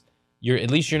was, at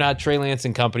least you're not Trey Lance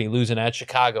and company losing at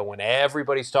Chicago when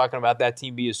everybody's talking about that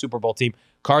team being a Super Bowl team.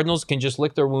 Cardinals can just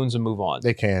lick their wounds and move on.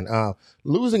 They can.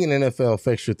 Losing in NFL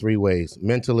affects you 3 ways: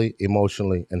 mentally,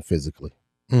 emotionally, and physically.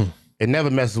 It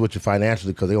never messes with you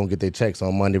financially because they're going to get their checks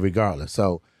on Monday regardless.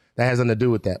 So that has nothing to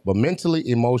do with that. But mentally,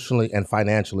 emotionally, and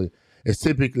financially is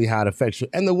typically how it affects you,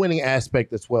 and the winning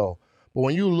aspect as well. But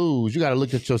when you lose, you got to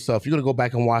look at yourself. You're going to go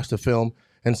back and watch the film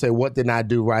and say, what did I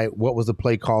do right? What was the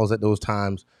play calls at those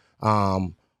times?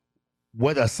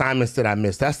 What assignments did I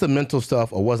miss? That's the mental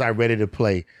stuff. Or was I ready to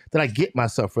play? Did I get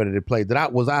myself ready to play? Did I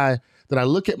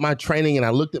look at my training and I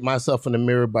looked at myself in the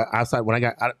mirror? But outside, when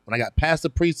I got past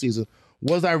the preseason,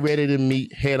 was I ready to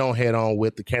meet head on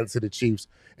with the Kansas City Chiefs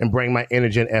and bring my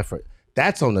energy and effort?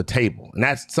 That's on the table, and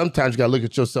that's sometimes you got to look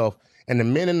at yourself. And the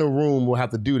men in the room will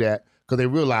have to do that because they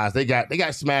realize they got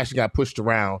smashed and got pushed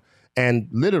around. And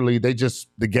literally,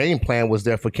 the game plan was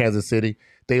there for Kansas City.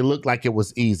 They looked like it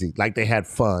was easy, like they had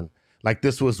fun, like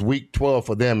this was week 12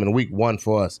 for them and week 1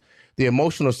 for us. The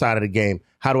emotional side of the game,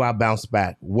 how do I bounce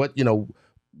back?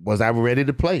 Was I ready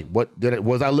to play?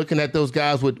 Was I looking at those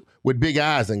guys with big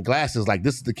eyes and glasses like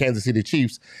this is the Kansas City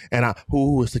Chiefs? And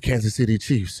who is the Kansas City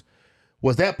Chiefs?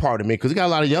 Was that part of me? Because you got a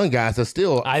lot of young guys that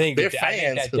still, I think that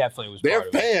definitely was part of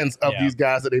it. They're fans of these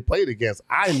guys that they played against.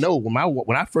 I know when my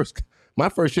first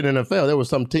year in the NFL, there were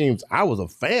some teams I was a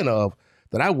fan of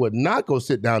that I would not go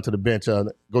sit down to the bench,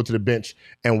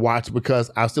 and watch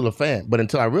because I was still a fan. But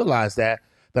until I realized that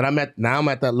I'm at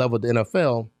that level of the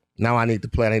NFL, now I need to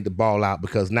play, I need to ball out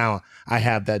because now I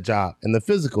have that job. And the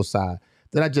physical side,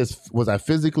 was I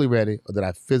physically ready or did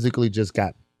I physically just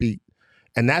got beat?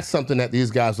 And that's something that these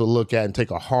guys will look at and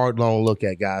take a hard, long look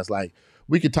at, guys. Like,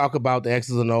 we could talk about the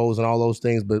X's and O's and all those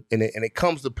things, but and it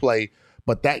comes to play,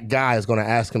 but that guy is going to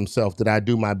ask himself, did I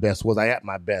do my best? Was I at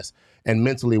my best? And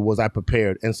mentally, was I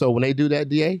prepared? And so when they do that,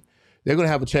 DA, they're going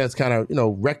to have a chance to kind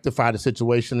of, rectify the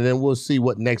situation, and then we'll see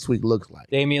what next week looks like.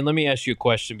 Damian, let me ask you a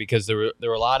question because there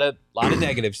were a lot of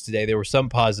negatives today. There were some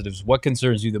positives. What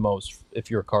concerns you the most if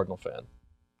you're a Cardinal fan?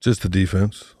 Just the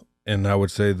defense, and I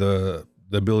would say the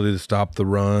ability to stop the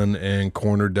run and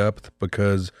corner depth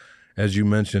because, as you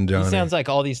mentioned, Johnny. It sounds like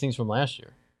all these things from last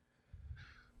year.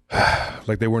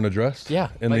 Like they weren't addressed? Yeah.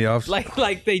 In the off.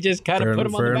 Like they just kind of put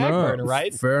them on the back burner,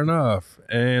 right? Fair enough.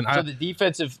 And so the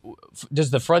defensive,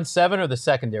 does the front 7 or the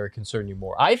secondary concern you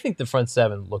more? I think the front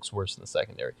 7 looks worse than the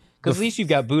secondary because at least you've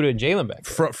got Buddha and Jalen back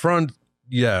there. Front,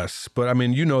 yes. But, I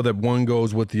mean, that one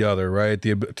goes with the other, right?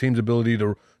 The team's ability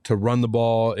to run the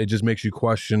ball, it just makes you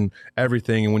question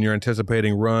everything. And when you're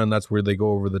anticipating run, that's where they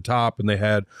go over the top. And they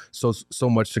had so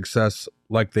much success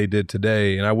like they did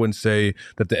today. And I wouldn't say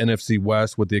that the NFC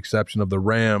West, with the exception of the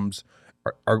Rams,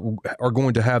 are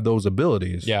going to have those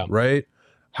abilities, right?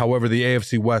 However, the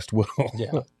AFC West will.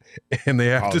 Yeah. And they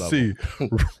have to see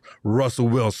Russell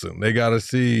Wilson. They got to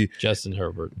see Justin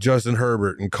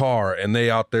Herbert and Carr, and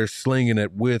they out there slinging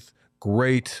it with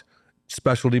great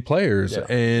specialty players.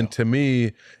 To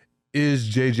me, is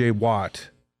J.J. Watt,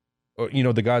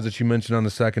 the guys that you mentioned on the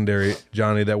secondary,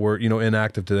 Johnny, that were,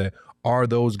 inactive today, are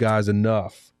those guys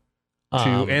enough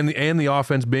to, and the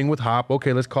offense being with Hop,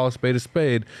 okay, let's call a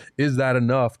spade, is that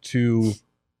enough to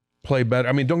play better?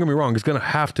 I mean, don't get me wrong. It's going to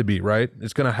have to be, right?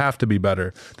 It's going to have to be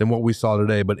better than what we saw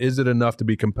today. But is it enough to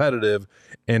be competitive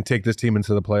and take this team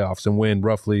into the playoffs and win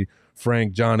roughly,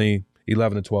 Frank, Johnny,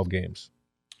 11 to 12 games?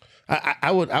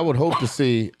 I would hope to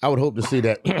see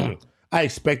that. I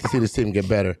expect to see this team get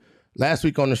better. Last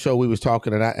week on the show we was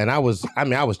talking, and I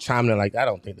was chiming in like, I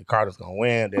don't think the Cardinals gonna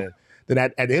win. Then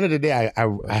at the end of the day,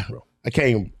 I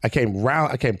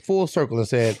came full circle and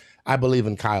said I believe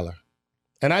in Kyler.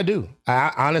 And I do.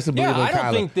 I honestly believe in Kyler.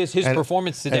 I don't think his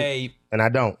performance today. And I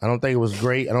don't think it was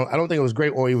great. I don't think it was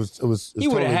great, or it was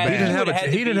totally bad.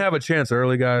 He didn't have a chance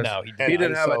early, guys. No, he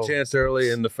didn't have a chance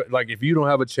early. And if you don't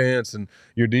have a chance and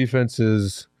your defense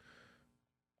is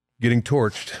getting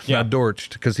torched, not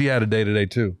dorched, because he had a day today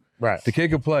too. Right. The kid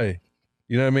could play.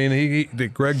 You know what I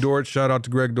mean? Greg Dortch, shout out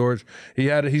to Greg Dortch.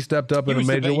 He stepped up in a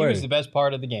major way. He was the best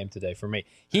part of the game today for me.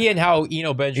 He and how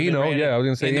Benjamin ran I was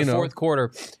going to say in the fourth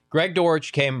quarter. Greg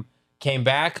Dortch came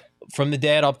back from the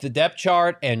dead off the depth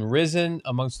chart and risen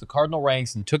amongst the Cardinal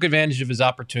ranks and took advantage of his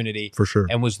opportunity. For sure.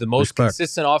 And was the most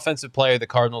consistent offensive player the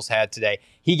Cardinals had today.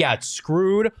 He got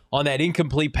screwed on that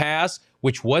incomplete pass,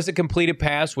 which was a completed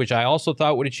pass, which I also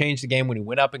thought would have changed the game when he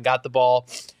went up and got the ball.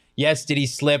 Yes, did he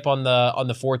slip on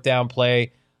the fourth down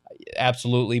play?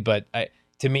 Absolutely, but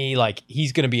to me, like,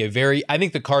 he's going to be I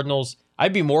think the Cardinals.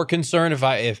 I'd be more concerned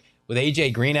if with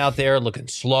AJ Green out there looking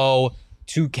slow,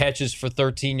 2 catches for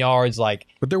 13 yards, like.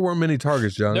 But there weren't many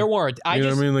targets, John. There weren't. You know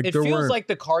what I mean? Like, it feels like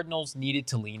the Cardinals needed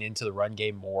to lean into the run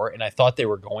game more, and I thought they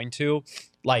were going to,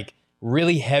 like,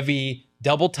 really heavy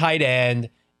double tight end.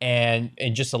 And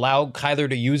just allow Kyler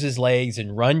to use his legs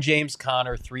and run James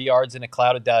Conner 3 yards in a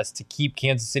cloud of dust to keep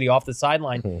Kansas City off the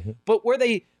sideline. Mm-hmm. But where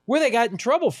they got in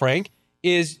trouble, Frank,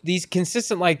 is these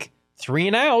consistent like 3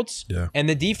 and outs, and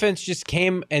the defense just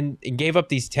came and gave up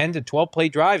these 10 to 12 play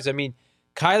drives. I mean,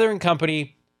 Kyler and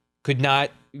company could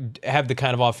not have the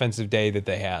kind of offensive day that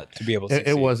they had to be able to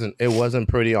succeed. It wasn't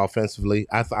pretty offensively.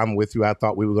 I'm with you. I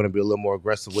thought we were going to be a little more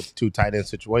aggressive with the 2 tight end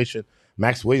situation.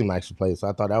 Max Williams actually played, so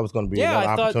I thought that was going to be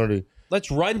another opportunity.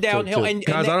 Let's run downhill.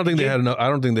 Guys, I don't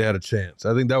think they had a chance.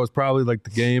 I think that was probably like the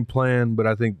game plan, but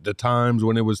I think the times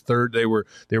when it was third, they were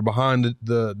behind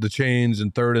the chains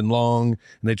and 3rd and long,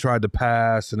 and they tried to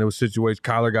pass, and it was situations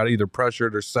Kyler got either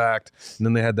pressured or sacked, and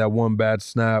then they had that one bad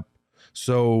snap.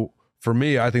 So for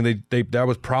me, I think that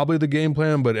was probably the game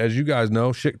plan, but as you guys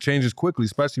know, shit changes quickly,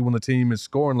 especially when the team is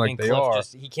scoring like they are.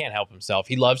 He can't help himself.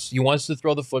 He wants to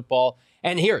throw the football.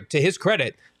 And here, to his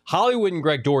credit, Hollywood and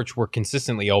Greg Dortch were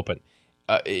consistently open.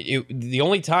 The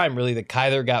only time, really, that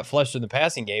Kyler got flushed in the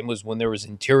passing game was when there was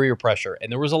interior pressure,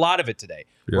 and there was a lot of it today.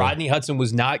 Yeah. Rodney Hudson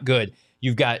was not good.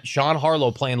 You've got Sean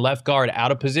Harlow playing left guard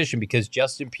out of position because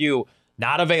Justin Pugh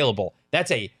not available.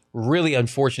 That's a really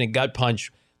unfortunate gut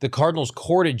punch. The Cardinals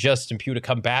courted Justin Pugh to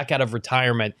come back out of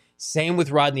retirement. Same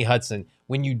with Rodney Hudson.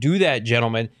 When you do that,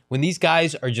 gentlemen, when these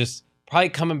guys are just probably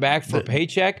coming back for a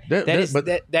paycheck,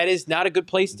 that is not a good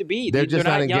place to be. They're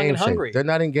not young and hungry. They're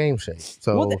not in game shape.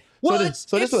 So, it's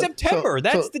September.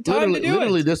 That's the time to do it.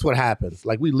 Literally, this is what happens.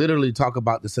 Like, we literally talk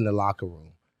about this in the locker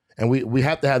room. And we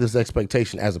have to have this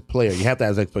expectation as a player. You have to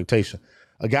have this expectation.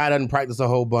 A guy doesn't practice a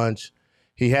whole bunch.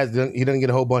 He doesn't get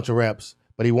a whole bunch of reps,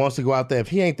 but he wants to go out there. If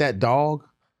he ain't that dog,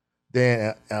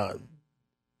 then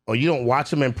or you don't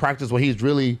watch him in practice where he's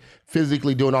really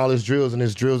physically doing all his drills and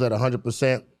his drills at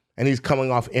 100%, and he's coming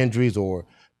off injuries or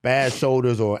bad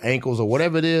shoulders or ankles or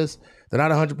whatever it is, they're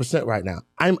not 100% right now.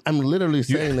 I'm literally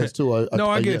saying this to a no,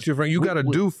 I get you, Frank. You got to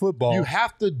do football. You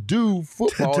have to do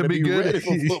football to be ready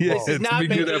for football. This is not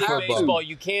Major League Baseball.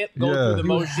 You can't go through the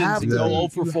motions and go 0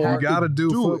 for 4. You got to do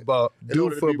football.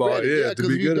 Do football, to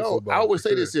be good at football. I always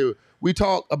say this here. We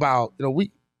talk about,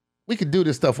 we could do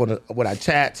this stuff with our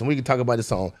chats, and we can talk about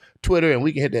this on Twitter, and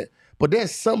we can hit that. But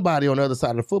there's somebody on the other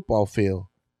side of the football field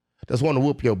that's want to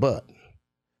whoop your butt.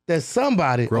 There's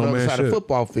somebody on the other side of the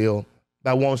football field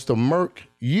that wants to murk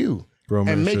you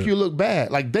and make you look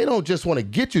bad. Like, they don't just want to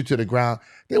get you to the ground.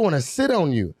 They want to sit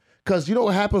on you. Because you know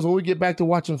what happens when we get back to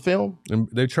watching film? And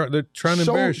they're trying to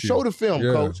embarrass you. Show the film,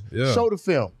 Coach. Yeah. Show the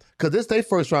film. Because this their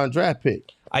first-round draft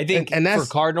pick. I think and for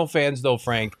Cardinal fans, though,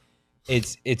 Frank,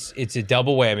 it's a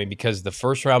double whammy because the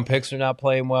first-round picks are not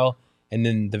playing well, and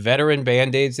then the veteran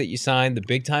Band-Aids that you signed, the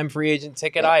big-time free agent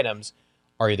ticket items,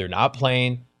 are either not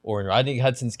playing or, in Rodney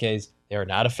Hudson's case, they are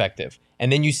not effective.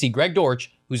 And then you see Greg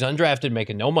Dortch, who's undrafted,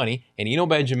 making no money, and Eno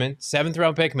Benjamin,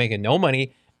 7th-round pick, making no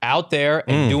monmoney, out there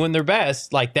and doing their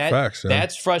best. Like that. Facts,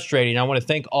 that's frustrating. I want to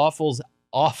thank Office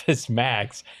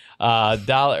Max,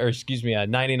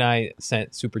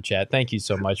 99-cent super chat. Thank you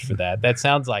so much for that. That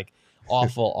sounds like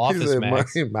awful Office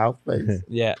Max. Mouth face.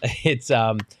 Yeah, it's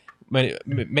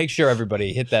make sure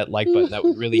everybody hit that like button. That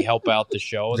would really help out the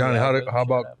show. Johnny, how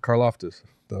about Karlaftis,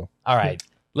 though? All right.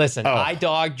 Listen, I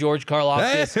dogged George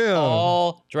Karlaftis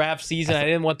all draft season. I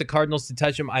didn't want the Cardinals to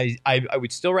touch him. I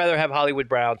would still rather have Hollywood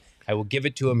Brown. I will give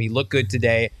it to him. He looked good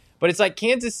today. But it's like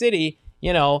Kansas City,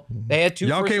 they had 2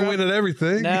 Y'all can't win at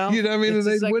everything. No, you know what I mean?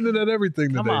 They like, winning at everything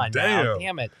today. Come on now,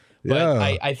 damn it. But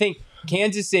Yeah. I think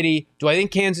Kansas City, do I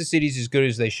think Kansas City's as good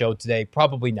as they showed today?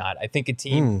 Probably not. I think a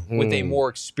team with a more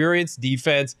experienced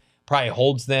defense probably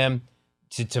holds them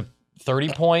to 30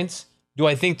 points. Do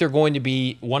I think they're going to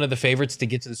be one of the favorites to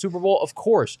get to the Super Bowl? Of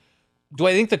course. Do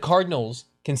I think the Cardinals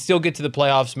can still get to the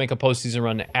playoffs, make a postseason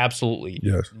run? Absolutely.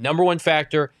 Yes. Number one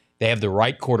factor, they have the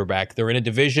right quarterback. They're in a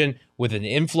division with an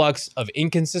influx of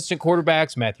inconsistent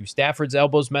quarterbacks. Matthew Stafford's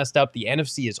elbow's messed up. The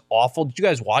NFC is awful. Did you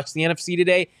guys watch the NFC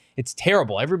today? It's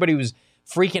terrible. Everybody was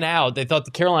freaking out. They thought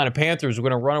the Carolina Panthers were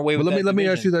going to run away with that Let me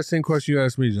division. ask you that same question you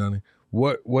asked me, Johnny.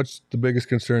 What's the biggest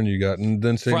concern you got? And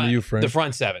then same to you, Frank. The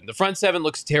front seven. The front seven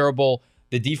looks terrible.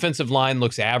 The defensive line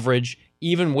looks average.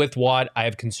 Even with Watt, I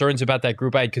have concerns about that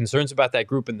group. I had concerns about that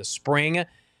group in the spring.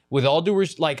 With all due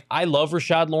respect, I love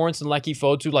Rashad Lawrence and Lecky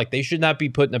Fotu. They should not be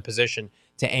put in a position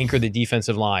to anchor the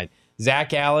defensive line.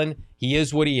 Zach Allen, he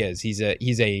is what he is. He's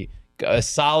a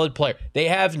solid player. They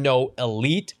have no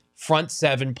elite front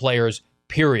seven players,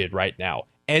 period, right now.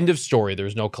 End of story.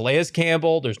 There's no Calais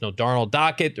Campbell. There's no Darnell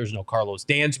Dockett. There's no Carlos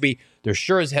Dansby. There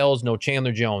sure as hell is no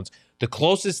Chandler Jones. The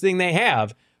closest thing they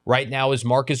have right now is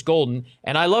Marcus Golden.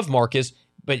 And I love Marcus,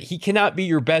 but he cannot be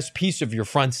your best piece of your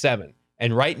front seven.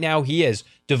 And right now he is.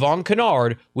 Devon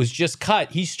Kennard was just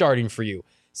cut. He's starting for you.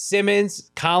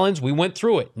 Simmons, Collins, we went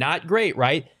through it. Not great,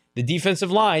 right? The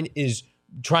defensive line is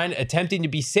attempting to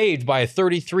be saved by a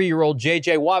 33-year-old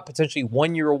J.J. Watt, potentially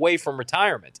 1 year away from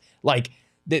retirement.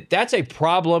 That's a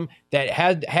problem that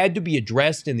had to be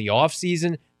addressed in the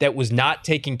offseason that was not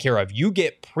taken care of. You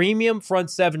get premium front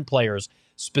seven players,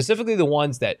 specifically the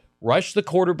ones that rush the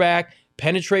quarterback,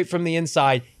 penetrate from the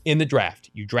inside in the draft.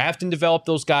 You draft and develop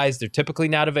those guys. They're typically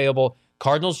not available.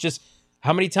 Cardinals just,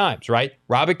 how many times, right?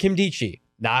 Robert Kimdichie,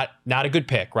 not a good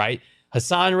pick, right?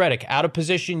 Hassan Reddick, out of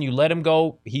position. You let him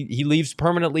go. He leaves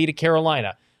permanently to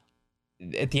Carolina.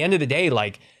 At the end of the day,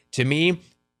 to me,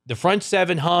 the front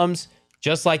seven hums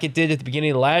just like it did at the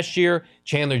beginning of last year.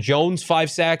 Chandler Jones, 5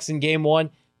 sacks in game 1.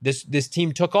 This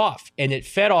team took off, and it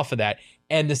fed off of that.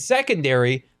 And the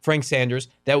secondary, Frank Sanders,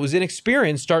 that was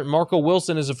inexperienced, starting Marco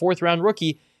Wilson as a 4th-round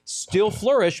rookie, still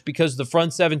flourished because the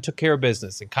front seven took care of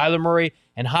business, and Kyler Murray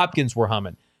and Hopkins were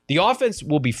humming. The offense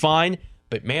will be fine,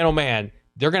 but man, oh man,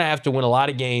 they're going to have to win a lot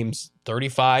of games,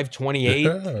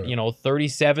 35-28,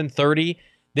 37-30.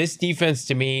 This defense,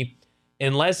 to me,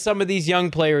 unless some of these young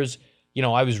players,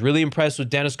 I was really impressed with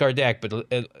Dennis Gardeck, but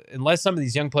unless some of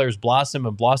these young players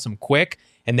blossom quick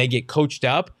and they get coached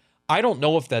up, I don't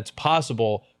know if that's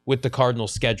possible with the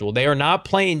Cardinals' schedule. They are not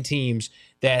playing teams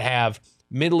that have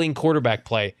middling quarterback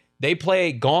play. They play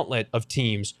a gauntlet of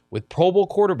teams with Pro Bowl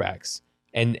quarterbacks,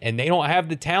 and they don't have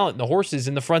the talent and the horses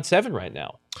in the front seven right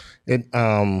now.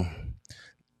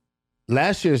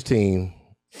 Last year's team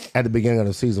at the beginning of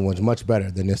the season was much better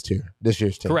than this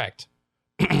year's team. Correct.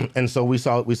 And so we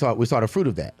saw the fruit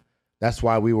of that. That's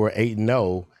why we were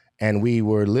 8-0, and we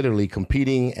were literally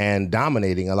competing and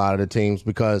dominating a lot of the teams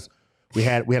because we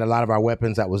had a lot of our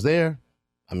weapons that was there.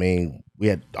 I mean, we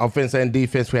had offense and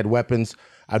defense. We had weapons.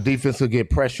 Our defense could get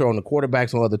pressure on the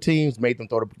quarterbacks on other teams, made them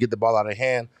get the ball out of their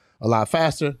hand a lot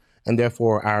faster, and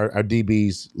therefore our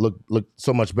DBs looked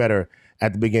so much better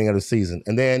at the beginning of the season.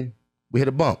 And then we hit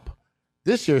a bump.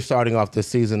 This year, starting off this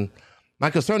season,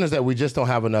 my concern is that we just don't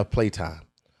have enough play time.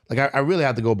 I really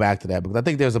have to go back to that because I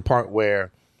think there's a part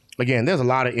where, again, there's a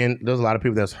lot of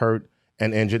people that's hurt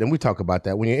and injured, and we talk about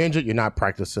that. When you're injured, you're not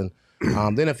practicing. The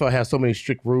NFL has so many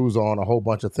strict rules on a whole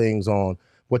bunch of things on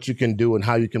what you can do and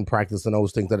how you can practice and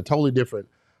those things that are totally different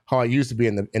how it used to be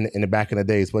in the back in the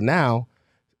days. But now,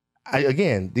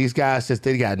 these guys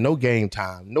they got no game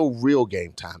time, no real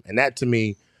game time, and that to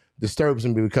me disturbs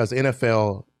me because the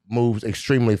NFL moves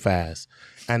extremely fast,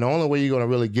 and the only way you're going to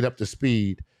really get up to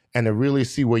speed and to really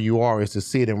see where you are is to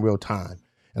see it in real time.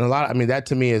 And that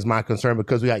to me is my concern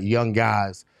because we got young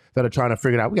guys that are trying to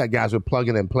figure it out. We got guys who are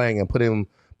plugging and playing and putting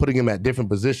them at different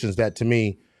positions that to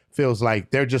me feels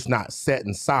like they're just not set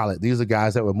and solid. These are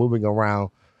guys that were moving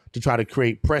around to try to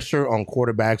create pressure on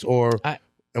quarterbacks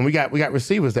and we got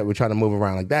receivers that we're trying to move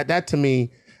around like that. That to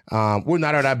me, we're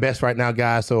not at our best right now,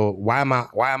 guys. So why am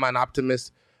I an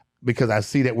optimist? Because I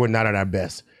see that we're not at our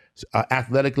best.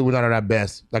 Athletically, we're not at our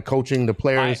best. Coaching, the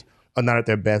players are not at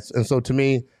their best. And so to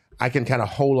me, I can kind of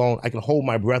hold on. I can hold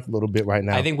my breath a little bit right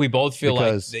now. I think we both feel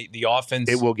like the offense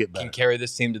it will get better. Can carry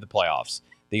this team to the playoffs.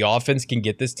 The offense can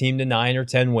get this team to 9 or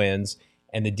 10 wins,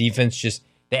 and the defense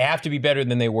they have to be better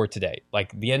than they were today.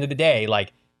 Like, at the end of the day,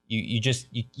 like, you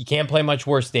can't play much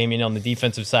worse, Damien, on the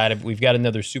defensive side. We've got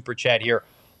another super chat here.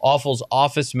 Awful's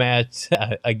Office Match.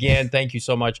 Again, thank you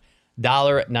so much.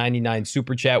 $1.99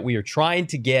 super chat. We are trying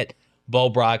to get Bo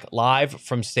Brock live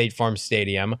from State Farm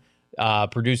Stadium.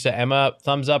 Producer Emma,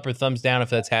 thumbs up or thumbs down if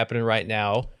that's happening right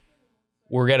now.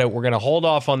 We're gonna hold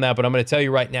off on that, but I'm gonna tell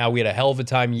you right now, we had a hell of a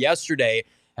time yesterday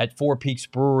at Four Peaks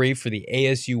Brewery for the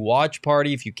ASU watch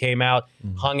party. If you came out,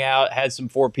 hung out, had some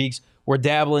Four Peaks, we're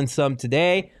dabbling some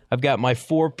today. I've got my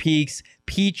Four Peaks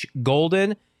Peach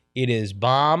Golden. It is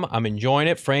bomb. I'm enjoying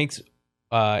it. Frank's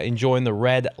enjoying the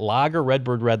red lager,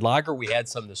 Redbird Red Lager. We had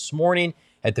some this morning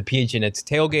at the PHNX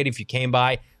tailgate. If you came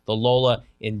by the Lola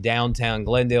in downtown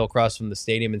Glendale across from the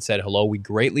stadium and said hello, we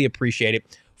greatly appreciate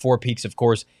it. Four Peaks, of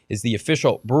course, is the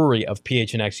official brewery of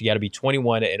PHNX. You got to be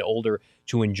 21 and older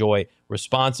to enjoy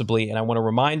responsibly. And I want to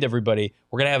remind everybody,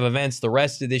 we're going to have events the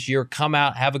rest of this year. Come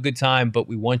out, have a good time, but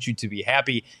we want you to be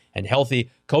happy and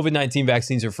healthy. COVID-19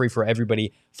 vaccines are free for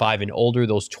everybody 5 and older.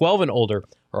 Those 12 and older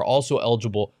are also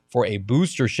eligible for a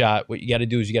booster shot. What you got to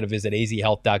do is you got to visit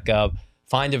azhealth.gov,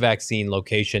 find a vaccine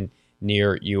location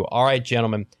near you. All right,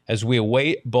 gentlemen, as we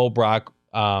await Bo Brock,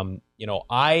 I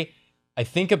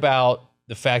think about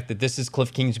the fact that this is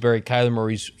Cliff Kingsbury, Kyler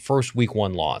Murray's first week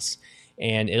 1 loss.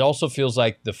 And it also feels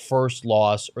like the first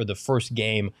loss or the first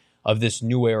game of this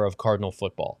new era of Cardinal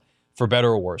football, for better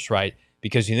or worse, right?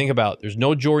 Because you think about, there's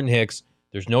no Jordan Hicks,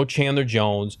 there's no Chandler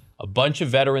Jones, a bunch of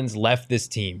veterans left this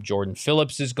team. Jordan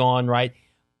Phillips is gone, right?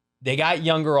 They got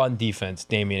younger on defense,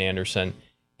 Damian Anderson.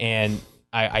 And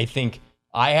I think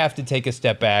I have to take a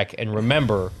step back and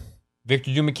remember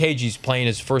Victor Dimukeji's playing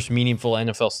his first meaningful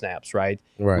NFL snaps, right?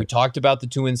 We talked about the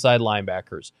 2 inside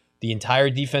linebackers. The entire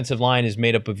defensive line is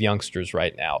made up of youngsters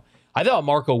right now. I thought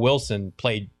Marco Wilson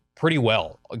played pretty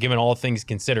well, given all things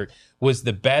considered, was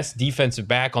the best defensive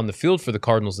back on the field for the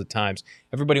Cardinals at times.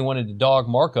 Everybody wanted to dog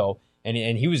Marco,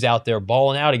 and he was out there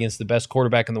balling out against the best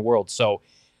quarterback in the world. So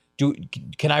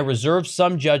can I reserve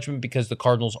some judgment because the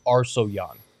Cardinals are so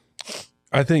young?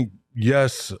 I think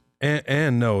yes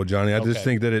and no, Johnny. I just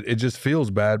think that it just feels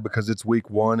bad because it's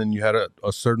week 1 and you had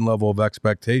a certain level of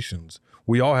expectations.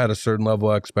 We all had a certain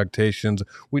level of expectations.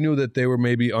 We knew that they were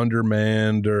maybe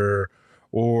undermanned or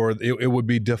it would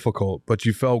be difficult, but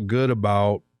you felt good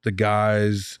about the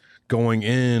guys going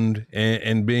in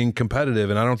and being competitive.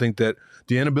 And I don't think that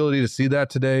the inability to see that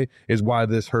today is why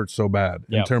this hurts so bad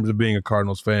in terms of being a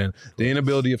Cardinals fan. The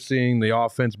inability of seeing the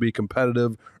offense be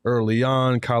competitive early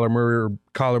on, Kyler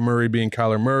Murray being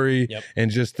Kyler Murray,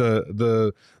 and just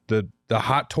the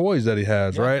hot toys that he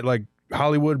has, right? Like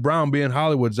Hollywood Brown being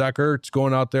Hollywood, Zach Ertz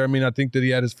going out there. I mean, I think that he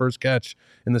had his first catch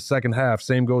in the second half.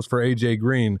 Same goes for A.J.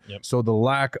 Green. So the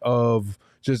lack of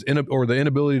the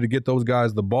inability to get those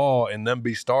guys the ball and them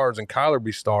be stars and Kyler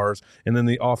be stars, and then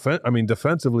the offense. I mean,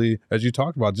 defensively, as you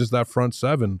talked about, just that front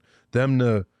seven,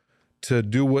 them to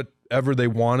do whatever they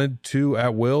wanted to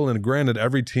at will. And granted,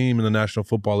 every team in the National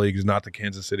Football League is not the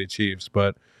Kansas City Chiefs,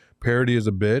 but parity is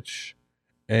a bitch,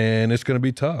 and it's going to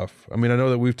be tough. I mean, I know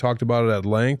that we've talked about it at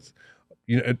length.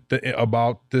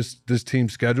 About this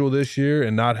team's schedule this year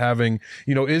and not having,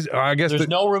 I guess there's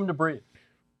no room to breathe.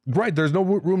 Right, there's no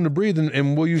room to breathe.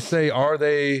 And will you say, are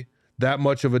they that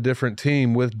much of a different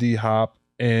team with D-Hop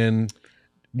and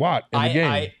Watt in the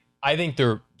game? I think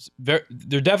they're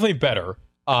definitely better.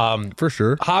 For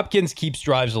sure. Hopkins keeps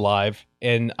drives alive,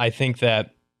 and I think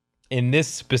that in this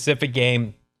specific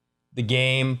game, the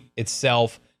game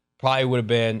itself probably would have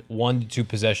been 1 to 2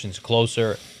 possessions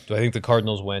closer. Do I think the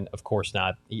Cardinals win? Of course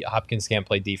not. Hopkins can't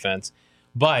play defense.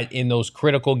 But in those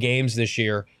critical games this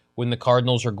year, when the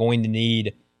Cardinals are going to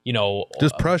need,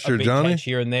 just pressure, a big Johnny, catch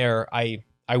here and there, I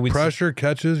would pressure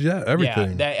catches,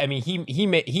 everything. Yeah,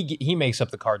 he makes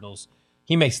up the Cardinals.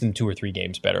 He makes them 2 or 3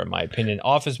 games better, in my opinion.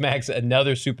 Office Max,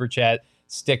 another super chat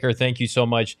sticker. Thank you so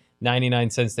much. 99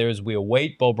 cents there as we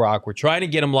await Bo Brock. We're trying to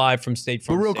get him live from State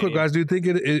Farm. But real Stadium. quick, guys, do you think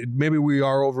it maybe we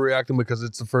are overreacting because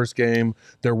it's the first game?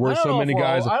 There were so many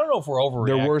guys. I don't know if we're overreacting.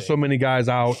 There were so many guys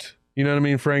out. You know what I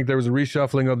mean, Frank? There was a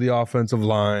reshuffling of the offensive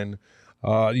line.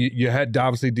 You had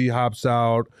obviously D-Hop's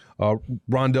out.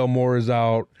 Rondell Moore is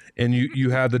out. And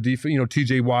you have the defense.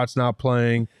 TJ Watt's not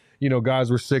playing. Guys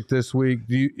were sick this week.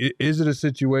 Is it a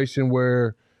situation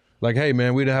where, like, hey,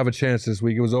 man, we didn't have a chance this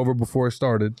week. It was over before it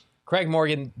started. Craig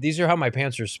Morgan, these are how my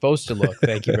pants are supposed to look.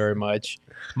 Thank you very much.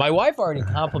 My wife already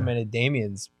complimented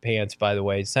Damien's pants, by the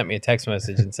way. Sent me a text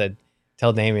message and said,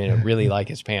 tell Damien I really like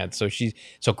his pants.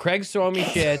 So Craig's throwing me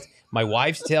shit. My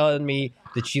wife's telling me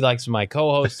that she likes my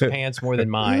co-host's pants more than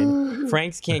mine.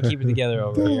 Frank's can't keep it together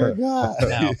over here. God.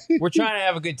 No, we're trying to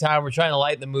have a good time. We're trying to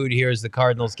lighten the mood here as the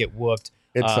Cardinals get whooped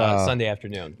Sunday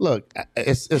afternoon. Look,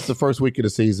 it's the first week of the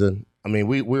season. I mean,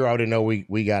 we already know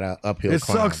we got an uphill It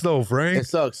climb. sucks though, Frank. It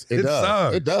sucks. It does.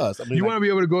 Sucks. It does. I mean, you want to be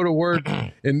able to go to work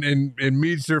and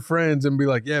meet your friends and be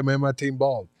like, yeah, man, my team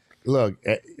balled. Look,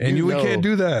 and we can't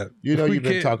do that. You know, you've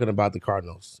been can't. talking about the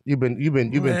Cardinals. You've been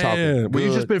talking. Well,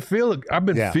 you just been feeling. I've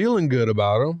been feeling good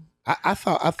about them. I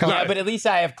thought. Yeah, but at least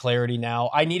I have clarity now.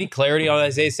 I needed clarity on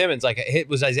Isaiah Simmons.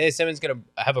 Was Isaiah Simmons going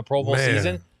to have a Pro Bowl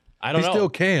season? I don't know. He still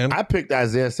can. I picked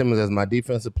Isaiah Simmons as my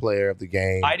defensive player of the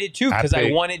game. I did too because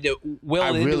I wanted to will. I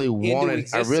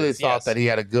really thought that he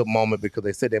had a good moment because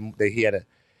they said that he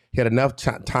had enough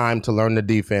time to learn the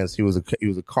defense. He was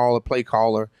a play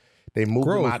caller. They moved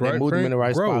him out. They moved him in the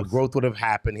right spot. Growth would have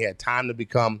happened. He had time to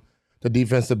become the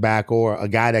defensive back or a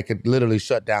guy that could literally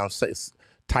shut down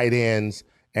tight ends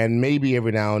and maybe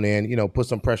every now and then, put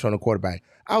some pressure on the quarterback.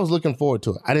 I was looking forward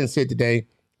to it. I didn't see it today.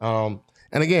 And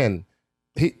again,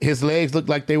 his legs looked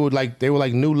like they were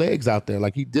like new legs out there.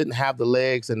 Like he didn't have the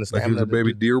legs and the stamina. Like he was a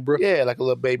baby deer, bro. Yeah, like a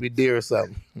little baby deer or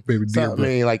something. Baby deer. I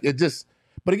mean, like it just.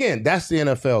 But again, that's the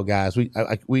NFL, guys.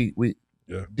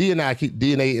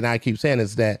 DNA and I keep saying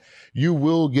is that you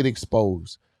will get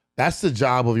exposed. That's the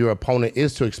job of your opponent,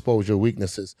 is to expose your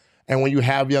weaknesses. And when you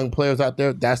have young players out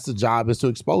there, that's the job, is to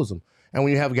expose them. And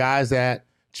when you have guys that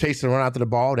chase and run after the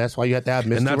ball, that's why you have to have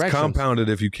misdirections. And that's compounded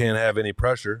if you can't have any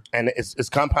pressure. And it's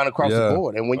compounded across the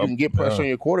board. And when you can get pressure on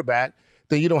your quarterback,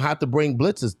 then you don't have to bring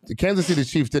blitzes. The Kansas City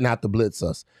Chiefs didn't have to blitz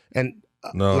us. And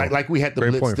like we had to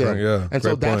blitz them. Frank, and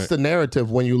so that's the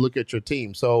narrative when you look at your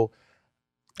team. So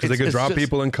because they could drop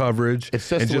people in coverage and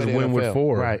just win with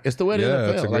 4. Right. It's the way the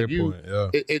NFL. That's a great point.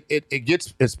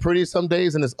 Yeah. It's pretty some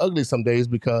days and it's ugly some days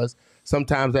because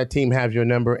sometimes that team has your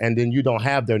number and then you don't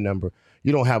have their number.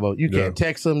 You don't have you can't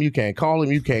text them, you can't call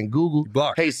them, you can't Google.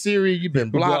 Hey Siri, you've been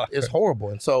blocked. It's horrible.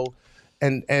 And so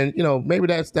and maybe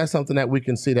that's something that we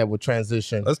can see that would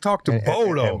transition. Let's talk to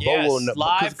Bo though. Live Bo knows.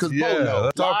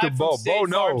 Let's talk to Bo. Bo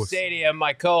knows. Stadium,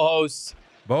 my co-host.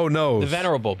 Bo knows. The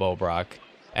venerable Bo Brock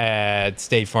at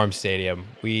State Farm Stadium.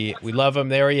 We love him.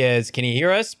 There he is. Can you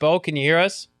hear us? Bo, can you hear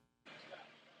us?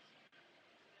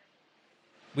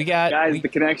 We got the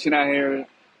connection out here.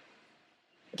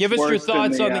 Give us your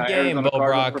thoughts on the game, Bo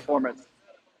Brock. Performance.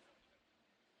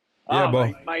 Yeah,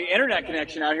 Bo. My internet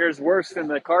connection out here is worse than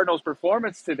the Cardinals'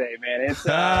 performance today, man. It's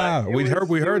we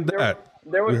heard that.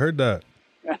 We heard that.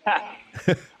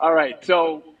 All right,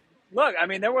 so look, I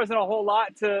mean, there wasn't a whole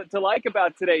lot to like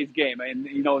about today's game. And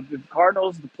the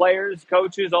Cardinals, the players,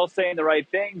 coaches, all saying the right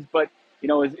things, but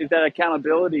is that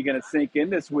accountability going to sink in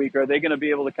this week? Are they going to be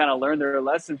able to kind of learn their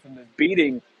lesson from this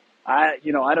beating? I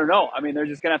don't know. I mean, they're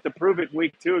just going to have to prove it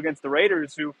week 2 against the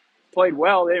Raiders, who played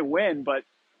well. They didn't win, but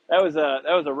that was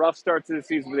a rough start to the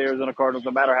season for the Arizona Cardinals,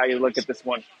 no matter how you look at this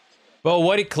one. Well,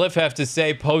 what did Cliff have to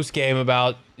say post game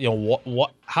about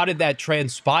what? How did that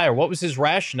transpire? What was his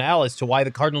rationale as to why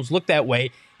the Cardinals looked that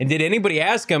way? And did anybody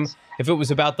ask him if it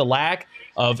was about the lack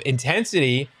of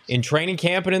intensity in training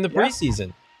camp and in the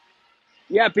preseason?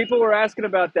 Yeah, people were asking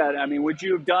about that. I mean, would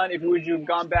you have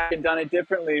gone back and done it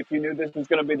differently if you knew this was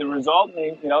going to be the result?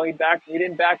 And he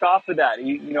didn't back off of that.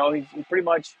 He pretty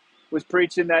much was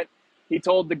preaching that. He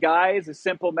told the guys a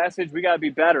simple message: we got to be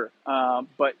better.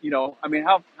 But I mean,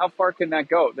 how far can that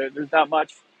go? There's not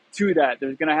much to that.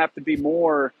 There's going to have to be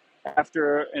more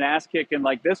after an ass kicking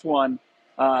like this one.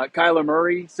 Kyler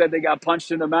Murray said they got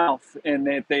punched in the mouth, and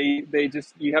that they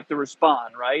just, you have to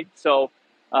respond, right? So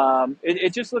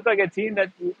it just looked like a team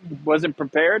that wasn't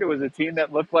prepared. It was a team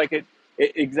that looked like it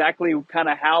exactly kind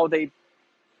of how they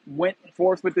went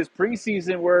forth with this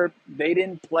preseason, where they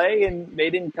didn't play and they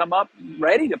didn't come up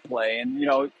ready to play. And,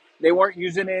 they weren't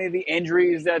using any of the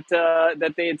injuries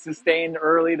that they had sustained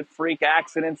early, the freak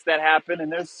accidents that happened.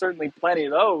 And there's certainly plenty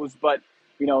of those, but,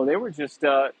 they were just,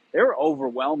 they were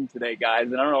overwhelmed today, guys.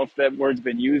 And I don't know if that word's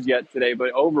been used yet today,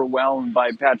 but overwhelmed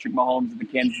by Patrick Mahomes and the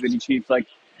Kansas City Chiefs. Like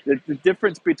the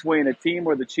difference between a team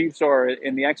where the Chiefs are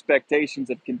in the expectations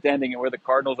of contending and where the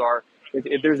Cardinals are,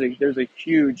 there's a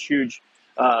huge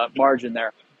margin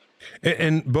there.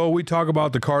 And Bo, we talk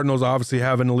about the Cardinals obviously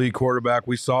having an elite quarterback.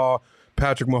 We saw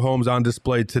Patrick Mahomes on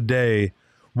display today.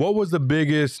 What was the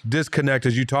biggest disconnect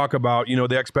as you talk about,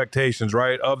 the expectations,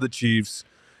 right, of the Chiefs?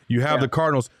 You have the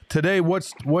Cardinals. Today,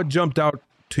 what jumped out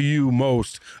to you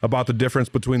most about the difference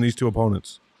between these two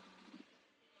opponents?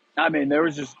 I mean, there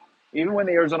was just, even when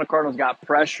the Arizona Cardinals got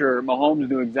pressure, Mahomes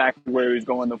knew exactly where he was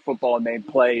going with the football and made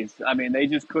plays. I mean, they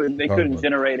just couldn't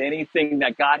generate anything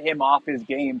that got him off his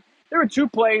game. There were 2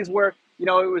 plays where,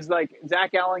 it was like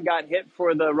Zach Allen got hit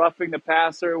for the roughing the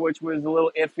passer, which was a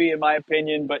little iffy in my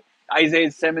opinion, but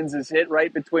Isaiah Simmons is hit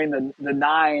right between the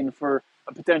 9 for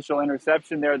a potential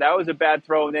interception there. That was a bad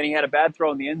throw, and then he had a bad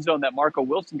throw in the end zone that Marco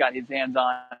Wilson got his hands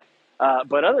on.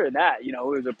 But other than that, it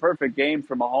was a perfect game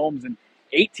for Mahomes, and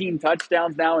 18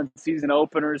 touchdowns now in season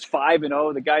openers,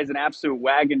 5-0. The guy's an absolute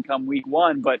wagon come week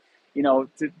 1, but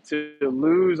to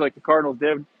lose like the Cardinals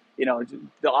did,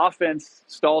 the offense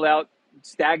stalled out,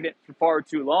 stagnant for far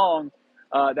too long.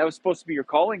 That was supposed to be your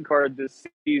calling card this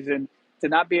season, to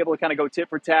not be able to kind of go tit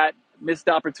for tat, missed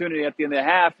opportunity at the end of the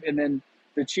half, and then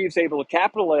the Chiefs able to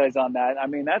capitalize on that. I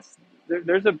mean,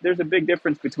 there's a big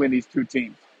difference between these two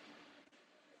teams.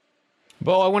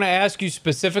 Bo, I want to ask you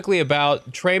specifically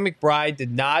about Trey McBride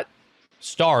did not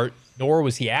start, nor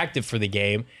was he active for the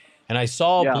game. And I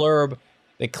saw a blurb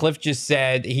that Cliff just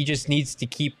said he just needs to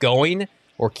keep going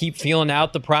or keep feeling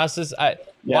out the process.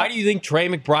 Why do you think Trey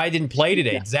McBride didn't play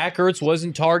today? Yeah. Zach Ertz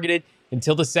wasn't targeted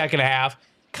until the second half,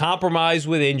 compromised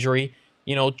with injury.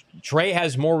 Trey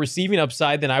has more receiving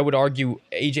upside than I would argue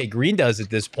A.J. Green does at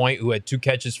this point, who had 2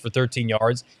 catches for 13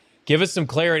 yards. Give us some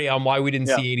clarity on why we didn't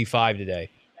see 85 today.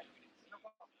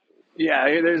 Yeah,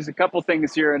 there's a couple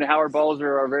things here, and Howard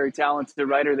Balzer, a very talented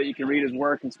writer that you can read his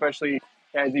work, especially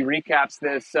as he recaps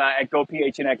this at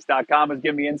gophnx.com, has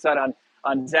given me insight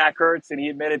on Zach Ertz, and he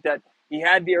admitted that he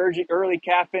had the early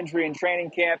calf injury in training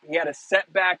camp. He had a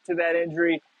setback to that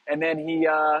injury, and then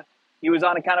he was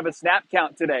on a kind of a snap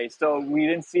count today. So we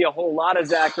didn't see a whole lot of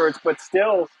Zach Ertz, but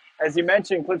still, as you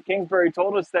mentioned, Cliff Kingsbury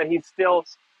told us that he's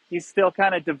still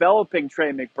kind of developing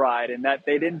Trey McBride, and that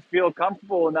they didn't feel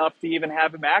comfortable enough to even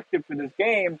have him active for this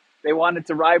game. They wanted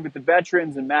to ride with the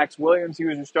veterans, and Max Williams, he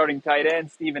was their starting tight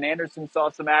end. Steven Anderson saw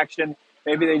some action.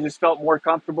 Maybe they just felt more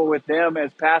comfortable with them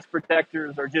as pass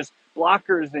protectors or just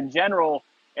blockers in general,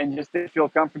 and just didn't feel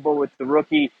comfortable with the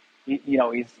rookie.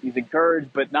 He's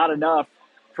encouraged, but not enough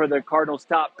for the Cardinals'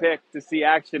 top pick to see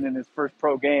action in his first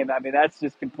pro game. I mean, that's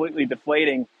just completely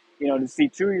deflating, to see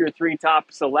 2 of your 3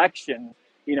 top selections,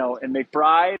 and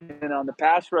McBride, and on the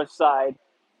pass rush side,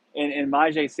 and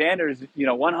Myjai Sanders,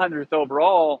 100th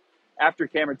overall after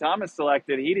Cameron Thomas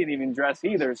selected, he didn't even dress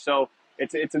either. So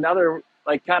it's another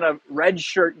like kind of red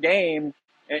shirt game,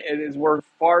 as we're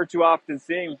far too often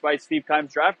seeing by Steve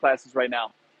Keim's draft classes right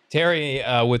now. Terry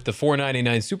with the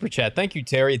 $4.99 super chat. Thank you,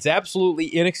 Terry. It's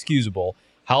absolutely inexcusable.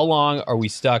 How long are we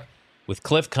stuck with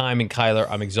Cliff, Keim, and Kyler?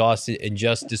 I'm exhausted and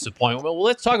just disappointed. Well,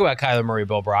 let's talk about Kyler Murray,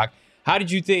 Bill Brock. How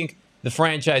did you think the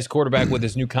franchise quarterback with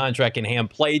his new contract in hand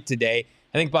played today?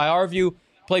 I think by our view,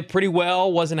 played pretty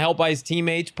well, wasn't helped by his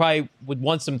teammates, probably would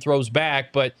want some throws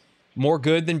back, but more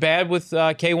good than bad with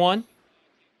K1?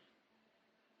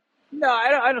 No,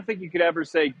 I don't think you could ever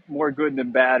say more good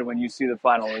than bad when you see the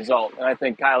final result. And I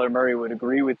think Kyler Murray would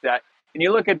agree with that. And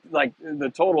you look at like the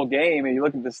total game, and you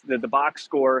look at the box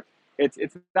score, it's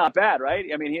not bad, right?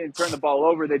 I mean, he didn't turn the ball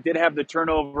over. They did have the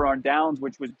turnover on downs,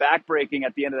 which was backbreaking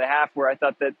at the end of the half, where I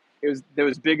thought that there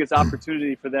was biggest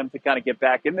opportunity for them to kind of get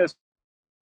back in this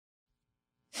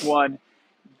one.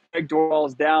 Greg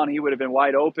Doral's down, he would have been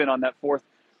wide open on that fourth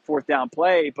down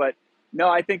play. But no,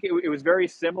 I think it was very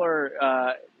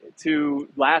similar to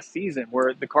last season,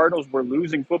 where the Cardinals were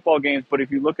losing football games. But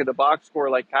if you look at the box score,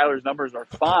 like Kyler's numbers are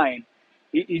fine.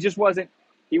 He just wasn't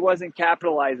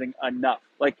capitalizing enough.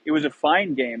 Like, it was a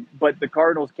fine game, but the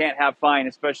Cardinals can't have fine,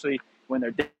 especially when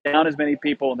they're down as many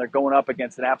people and they're going up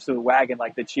against an absolute wagon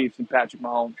like the Chiefs and Patrick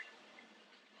Mahomes.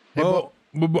 Well,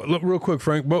 look, real quick,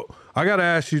 Frank, but I got to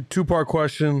ask you a 2-part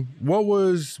question. What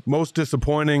was most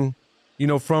disappointing,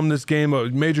 from this game? A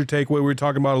major takeaway we were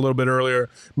talking about a little bit earlier.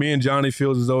 Me and Johnny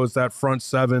feels as though it's that front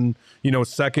seven,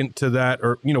 second to that,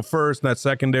 or, first, and that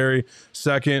secondary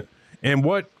second. And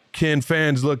what can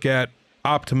fans look at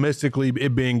optimistically,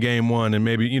 it being game one, and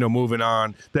maybe, moving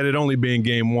on, that it only being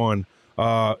game one,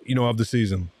 of the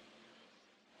season?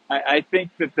 I think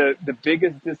that the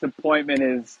biggest disappointment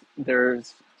is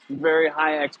there's very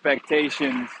high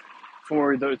expectations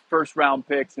for those first-round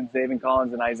picks in Zaven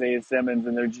Collins and Isaiah Simmons,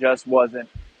 and there just wasn't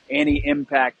any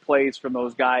impact plays from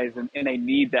those guys, and they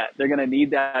need that. They're going to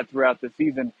need that throughout the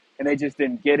season, and they just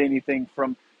didn't get anything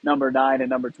from number 9 and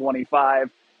number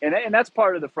 25. And that's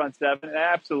part of the front seven. It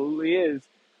absolutely is.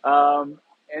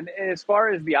 And as far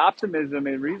as the optimism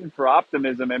and reason for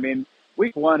optimism, I mean,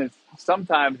 week one is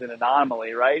sometimes an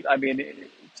anomaly, right? I mean,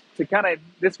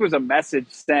 this was a message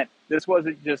sent. This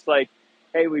wasn't just like,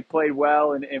 hey, we played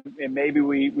well and maybe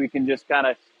we can just kind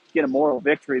of get a moral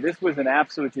victory. This was an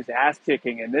absolute just ass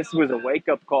kicking. And this was a wake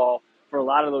up call for a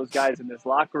lot of those guys in this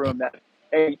locker room that,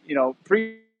 hey,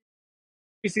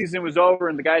 preseason was over,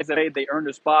 and the guys that, hey, they earned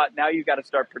a spot. Now you got to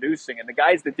start producing. And the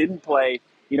guys that didn't play,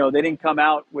 they didn't come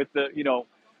out with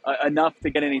enough to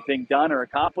get anything done or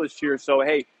accomplished here. So,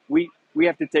 hey, we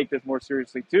have to take this more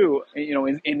seriously too.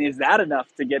 And is that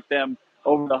enough to get them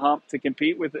over the hump to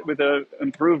compete with a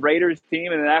improved Raiders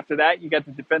team? And then after that, you got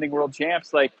the defending world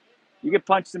champs. Like, you get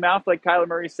punched in the mouth, like Kyler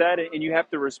Murray said, and you have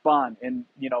to respond. And,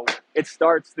 it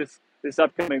starts this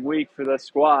upcoming week for the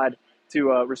squad to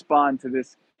respond to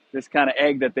this kind of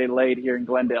egg that they laid here in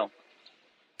Glendale.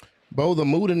 Bo, the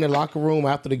mood in the locker room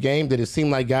after the game, did it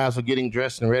seem like guys were getting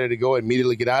dressed and ready to go,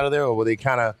 immediately get out of there, or were they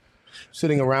kind of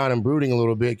sitting around and brooding a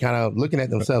little bit, kind of looking at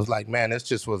themselves like, man, this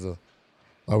just was a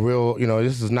real,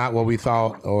 this is not what we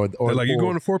thought. Or like, you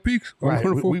going to Four Peaks? Right.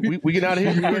 We get out of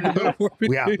here.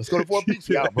 We out. Let's go to Four Peaks.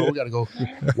 We out, bro. We got to go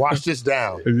wash this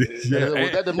down. Yeah.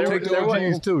 Was that the mood? Take the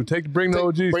OGs, too. Bring the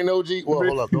OGs. Bring the OG. Well,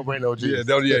 hold up. Don't bring the OGs. You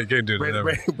can't do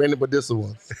that. Bring the medicinal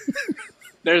ones.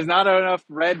 There's not enough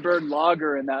Redbird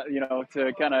lager in that,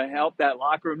 to kind of help that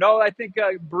locker room. No, I think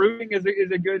brewing is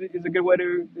a good way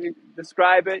to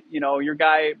describe it. Your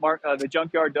guy, Mark, the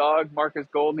Junkyard Dog, Marcus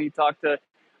Golden, he talked to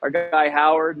our guy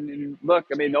Howard, and look,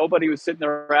 I mean, nobody was sitting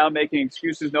around making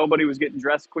excuses. Nobody was getting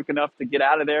dressed quick enough to get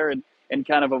out of there and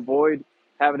kind of avoid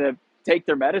having to take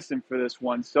their medicine for this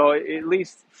one. So at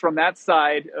least from that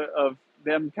side of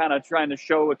them kind of trying to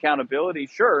show accountability,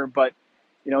 sure, but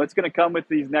it's going to come with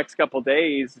these next couple of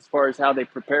days as far as how they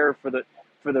prepare for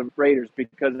the Raiders,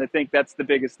 because I think that's the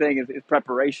biggest thing is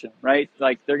preparation, right?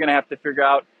 Like, they're going to have to figure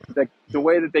out that the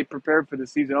way that they prepared for the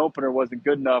season opener wasn't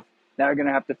good enough. Now they're going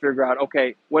to have to figure out,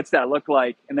 okay, what's that look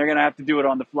like? And they're going to have to do it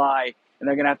on the fly, and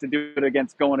they're going to have to do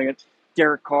it going against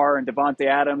Derek Carr and Devontae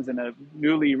Adams and a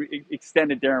newly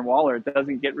extended Darren Waller. It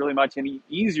doesn't get really much any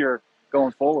easier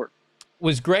going forward.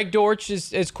 Was Greg Dortch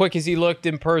as quick as he looked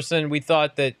in person? We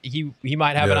thought that he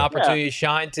might have an opportunity to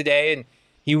shine today, and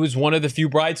he was one of the few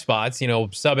bright spots,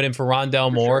 subbing in for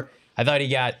Rondell Moore. Sure. I thought he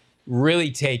got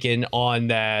really taken on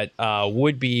that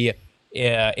would-be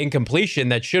incompletion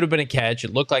that should have been a catch.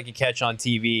 It looked like a catch on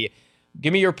TV.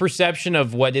 Give me your perception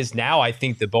of what is now, I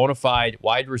think, the bona fide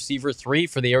wide receiver 3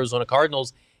 for the Arizona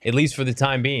Cardinals, at least for the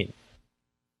time being.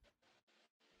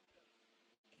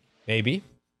 Maybe.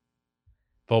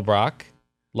 Bo Brock,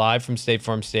 live from State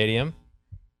Farm Stadium.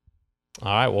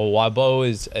 All right, well, while Bo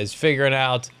is figuring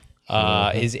out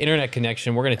his internet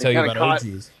connection, we're going to tell you about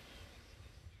OGs.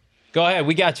 Go ahead,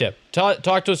 we got you.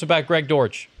 Talk to us about Greg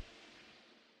Dortch.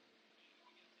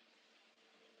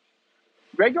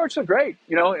 Greg Dortch looked great.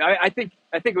 I think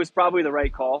it was probably the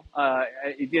right call.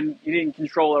 He didn't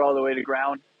control it all the way to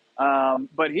ground.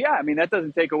 But yeah, I mean, that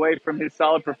doesn't take away from his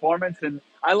solid performance. And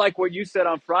I like what you said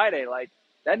on Friday. Like,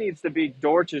 that needs to be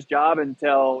Dortch's job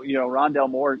until, Rondell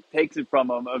Moore takes it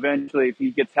from him eventually, if he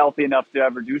gets healthy enough to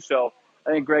ever do so. I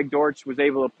think Greg Dortch was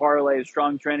able to parlay a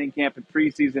strong training camp and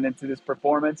preseason into this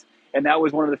performance. And that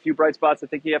was one of the few bright spots. I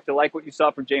think you have to like what you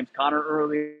saw from James Conner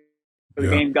earlier. The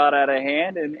game got out of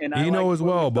hand. And I like as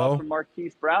well, Bo. From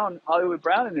Marquise Brown, Hollywood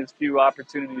Brown, in his few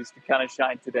opportunities to kind of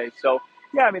shine today. So,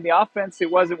 yeah, I mean, the offense, it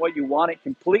wasn't what you wanted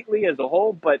completely as a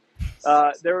whole, but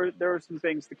there were some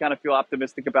things to kind of feel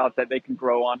optimistic about that they can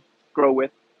grow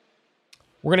with.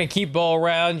 We're going to keep Bo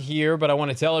around here, but I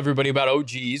want to tell everybody about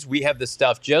OGs. We have the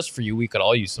stuff just for you. We could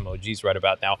all use some OGs right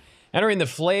about now. Entering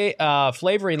the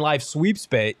Flavoring Life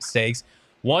sweepstakes,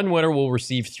 one winner will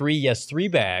receive 3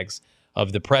 bags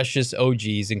of the precious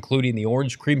OGs, including the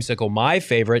orange creamsicle, my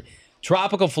favorite,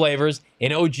 tropical flavors,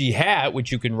 an OG hat,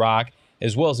 which you can rock,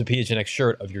 as well as a PHNX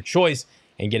shirt of your choice,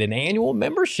 and get an annual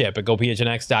membership at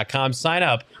gophnx.com. Sign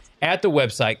up at the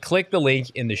website. Click the link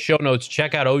in the show notes.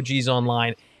 Check out OGs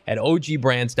online at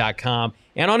ogbrands.com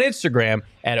and on Instagram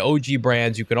at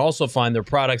ogbrands. You can also find their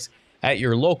products at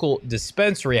your local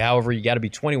dispensary. However, you got to be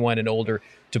 21 and older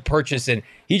to purchase. And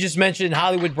he just mentioned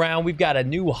Hollywood Brown. We've got a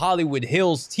new Hollywood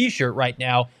Hills t-shirt right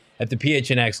now at the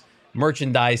PHNX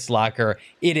merchandise locker.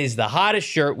 It is the hottest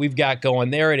shirt we've got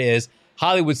going. There it is.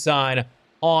 Hollywood sign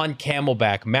on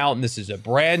Camelback Mountain. This is a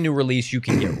brand new release you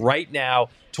can get right now,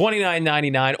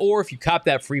 $29.99. Or if you cop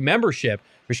that free membership,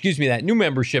 that new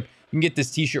membership, you can get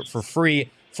this t-shirt for free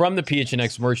from the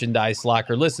PHNX merchandise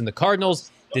locker. Listen, the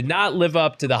Cardinals did not live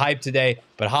up to the hype today,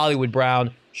 but Hollywood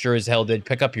Brown sure as hell did.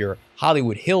 Pick up your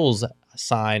Hollywood Hills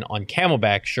sign on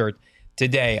Camelback shirt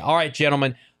today. All right,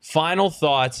 gentlemen, final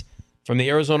thoughts from the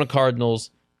Arizona Cardinals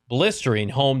blistering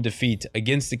home defeat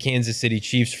against the Kansas City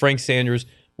Chiefs. Frank Sanders,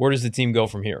 where does the team go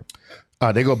from here?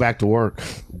 They go back to work.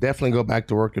 Definitely go back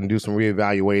to work and do some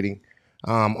reevaluating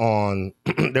on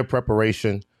their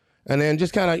preparation. And then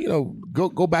just kind of,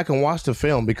 go back and watch the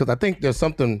film, because I think there's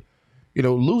something,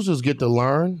 losers get to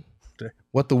learn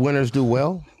what the winners do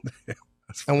well.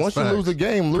 And once you lose a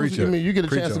game, you get a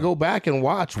chance to go back and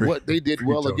watch what they did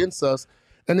well against us.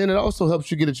 And then it also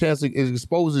helps you get a chance, it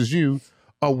exposes you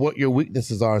of what your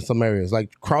weaknesses are in some areas.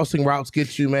 Like crossing routes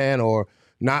gets you, man, or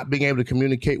not being able to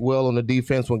communicate well on the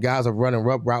defense when guys are running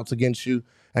rub routes against you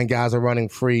and guys are running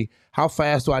free. How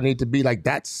fast do I need to be? Like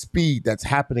that speed that's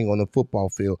happening on the football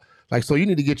field. Like, so you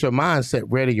need to get your mindset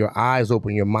ready, your eyes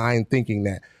open, your mind thinking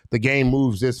that the game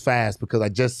moves this fast because I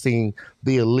just seen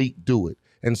the elite do it.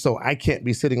 And so I can't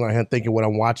be sitting right here thinking what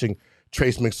I'm watching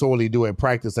Trace McSorley do at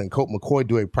practice and Colt McCoy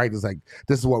do at practice, like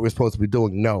this is what we're supposed to be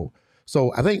doing. No.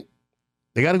 So I think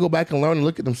they got to go back and learn and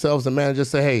look at themselves and, man,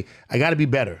 just say, hey, I got to be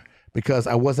better because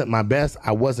I wasn't my best.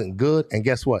 I wasn't good. And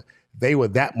guess what? They were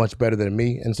that much better than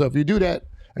me. And so if you do that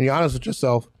and you're honest with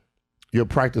yourself, you'll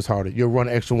practice harder. You'll run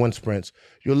extra 1 sprints.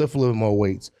 You'll lift a little more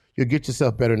weights. You'll get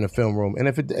yourself better in the film room. And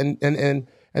if it and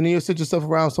then you'll sit yourself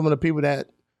around some of the people that,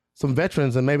 some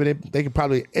veterans, and maybe they could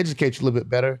probably educate you a little bit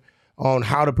better on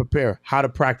how to prepare, how to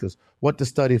practice, what to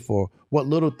study for, what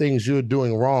little things you're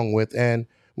doing wrong with. And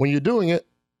when you're doing it,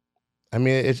 I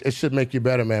mean, it should make you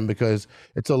better, man, because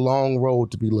it's a long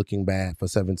road to be looking bad for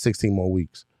 16 more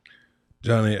weeks.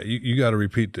 Johnny, you got to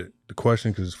repeat the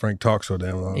question because Frank talks so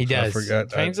damn long. He does. I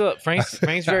forgot. Frank's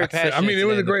very passionate. I mean, it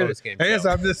was a great answer.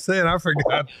 I'm just saying, I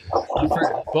forgot.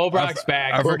 Bo Brock's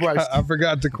back. I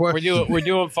forgot the question. We're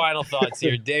doing final thoughts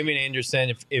here. Damon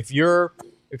Anderson, if you're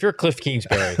Cliff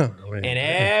Kingsbury and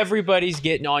everybody's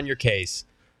getting on your case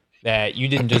that you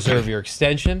didn't deserve your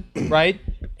extension, right?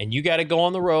 And you got to go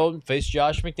on the road and face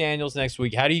Josh McDaniels next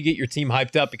week. How do you get your team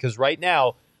hyped up? Because right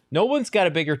now, no one's got a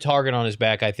bigger target on his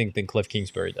back, I think, than Cliff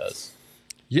Kingsbury does.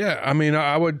 Yeah, I mean,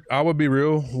 I would be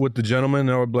real with the gentleman.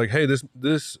 I would be like, hey,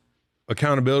 this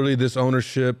accountability, this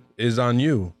ownership is on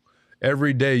you.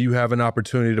 Every day you have an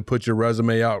opportunity to put your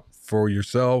resume out for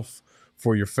yourself,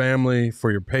 for your family,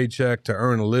 for your paycheck, to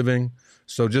earn a living.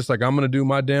 So just like I'm going to do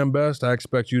my damn best, I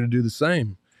expect you to do the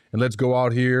same. And let's go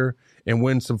out here and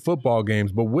win some football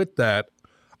games. But with that,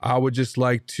 I would just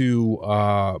like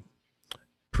to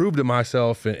prove to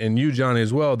myself and you, Johnny,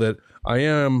 as well, that I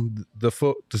am the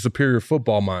superior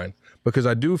football mind, because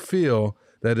I do feel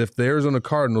that if the Arizona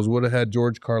Cardinals would have had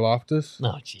George Karlaftis,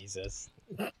 oh Jesus,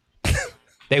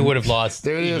 they would have lost.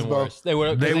 There it is, bro. They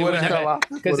would have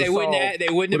because they wouldn't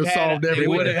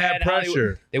have had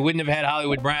pressure. They wouldn't have had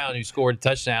Hollywood Brown, who scored a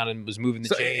touchdown and was moving the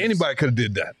chains. Anybody could have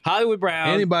did that. Hollywood Brown.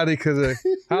 Anybody could have.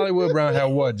 Hollywood Brown had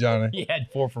what, Johnny? He had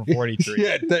 4 for 43.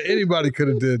 Yeah, anybody could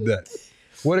have did that.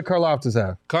 What did Karlaftis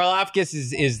have? Karlaftis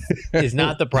is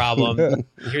not the problem.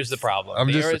 Here's the problem.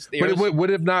 Would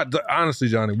it not, honestly,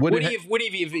 Johnny, would he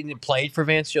have even played for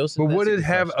Vance Joseph? But would it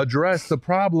have addressed the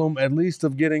problem, at least,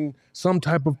 of getting some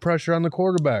type of pressure on the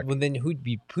quarterback? Well, then who'd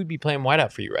be playing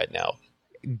wideout for you right now?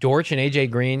 Dortch and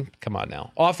AJ Green? Come on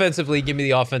now. Offensively, give me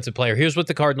the offensive player. Here's what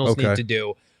the Cardinals need to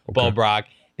do, Bo Brock.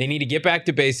 They need to get back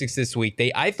to basics this week.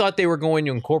 I thought they were going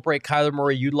to incorporate Kyler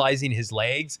Murray utilizing his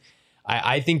legs.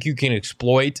 I think you can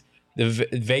exploit the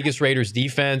Vegas Raiders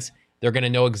defense. They're going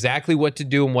to know exactly what to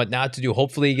do and what not to do,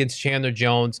 hopefully against Chandler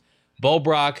Jones. Bo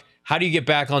Brock, how do you get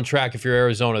back on track if you're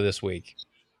Arizona this week?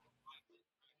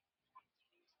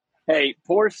 Hey,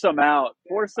 pour some out.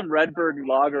 Pour some Redbird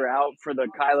Lager out for the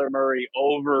Kyler Murray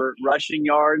over rushing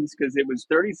yards, because it was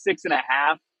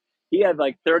 36.5. He had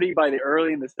like 30 by the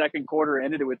early in the second quarter,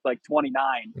 ended it with like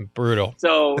 29. Brutal.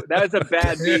 So that was a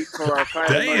bad beat for our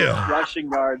Kyler Murray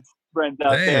rushing yards. Friends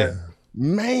out there,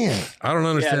 man. I don't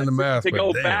understand the math. To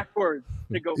go backwards,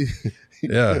 to go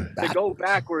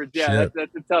backwards. Yeah,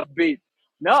 that's a tough beat.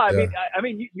 No, I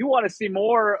mean, you want to see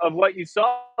more of what you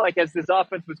saw, like as this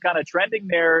offense was kind of trending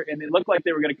there, and it looked like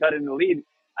they were going to cut in the lead.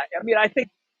 I mean, I think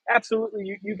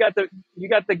absolutely you got the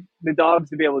dogs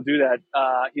to be able to do that.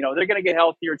 They're going to get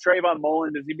healthier. Trayvon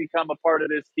Mullen, does he become a part of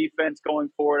this defense going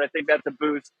forward? I think that's a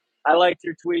boost. I liked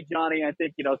your tweet, Johnny. I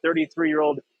think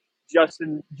 33-year-old.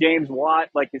 Justin James Watt,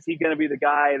 like, is he going to be the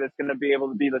guy that's going to be able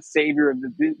to be the savior of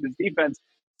this defense?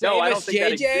 No, I don't think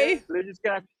that exists. They're just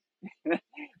going to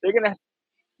they're going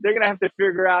to have to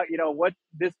figure out, what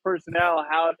this personnel,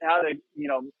 how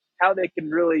they can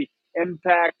really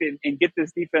impact and get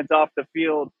this defense off the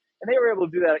field. And they were able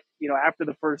to do that, after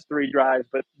the first 3 drives,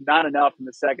 but not enough in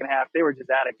the second half. They were just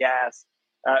out of gas.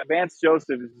 Vance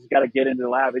Joseph has got to get into the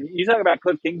lab. And you talk about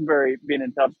Cliff Kingsbury being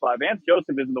in a tough spot. Vance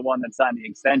Joseph isn't the one that signed the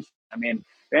extension. I mean,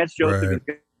 Vance Joseph is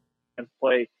going to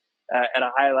play at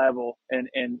a high level and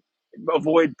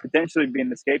avoid potentially being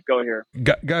the scapegoat here.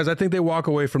 Guys, I think they walk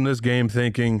away from this game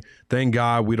thinking, thank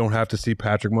God we don't have to see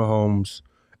Patrick Mahomes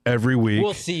every week.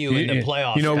 We'll see you in the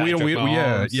playoffs,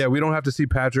 we don't have to see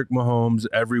Patrick Mahomes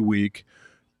every week.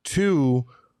 2,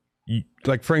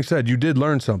 like Frank said, you did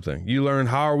learn something. You learned,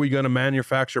 how are we going to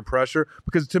manufacture pressure?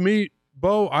 Because to me,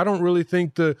 Bo, I don't really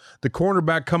think the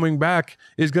cornerback coming back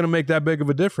is going to make that big of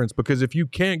a difference, because if you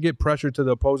can't get pressure to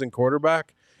the opposing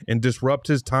quarterback and disrupt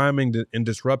his timing and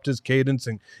disrupt his cadence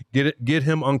and get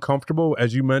him uncomfortable,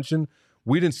 as you mentioned,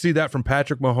 we didn't see that from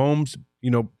Patrick Mahomes.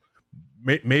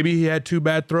 Maybe he had 2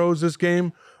 bad throws this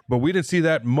game, but we didn't see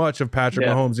that much of Patrick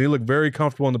Mahomes. He looked very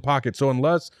comfortable in the pocket. So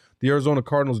unless the Arizona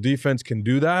Cardinals defense can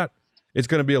do that, it's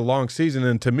going to be a long season.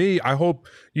 And to me, I hope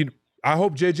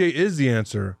JJ is the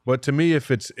answer. But to me,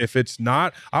 if it's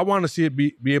not, I want to see it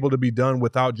be able to be done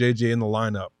without JJ in the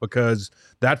lineup, because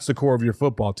that's the core of your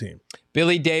football team.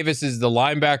 Billy Davis is the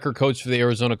linebacker coach for the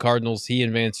Arizona Cardinals. He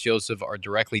and Vance Joseph are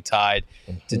directly tied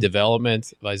to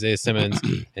development of Isaiah Simmons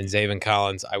and Zaven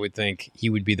Collins. I would think he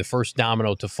would be the first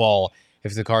domino to fall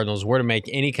if the Cardinals were to make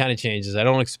any kind of changes. I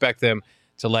don't expect them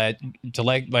to let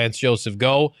Vance Joseph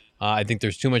go. I think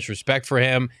there's too much respect for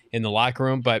him in the locker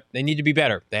room, but they need to be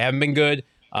better. They haven't been good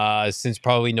since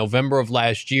probably November of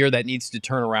last year. That needs to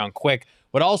turn around quick.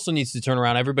 What also needs to turn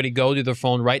around, everybody go to their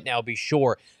phone right now. Be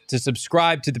sure to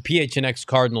subscribe to the PHNX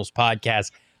Cardinals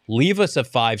podcast. Leave us a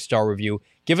 5-star review.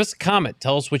 Give us a comment.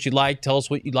 Tell us what you like. Tell us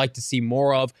what you'd like to see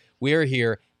more of. We're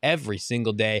here every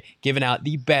single day giving out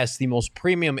the best, the most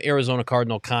premium Arizona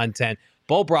Cardinal content.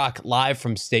 Bo Brock live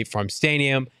from State Farm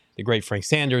Stadium. The great Frank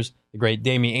Sanders, the great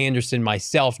Damian Anderson,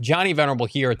 myself, Johnny Venerable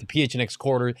here at the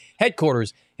PHNX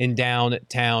headquarters in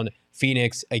downtown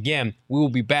Phoenix. Again, we will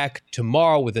be back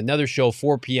tomorrow with another show,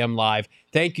 4 p.m. live.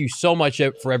 Thank you so much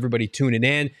for everybody tuning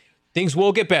in. Things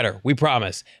will get better, we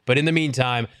promise. But in the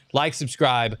meantime, like,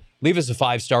 subscribe, leave us a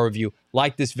 5-star review,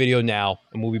 like this video now,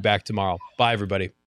 and we'll be back tomorrow. Bye, everybody.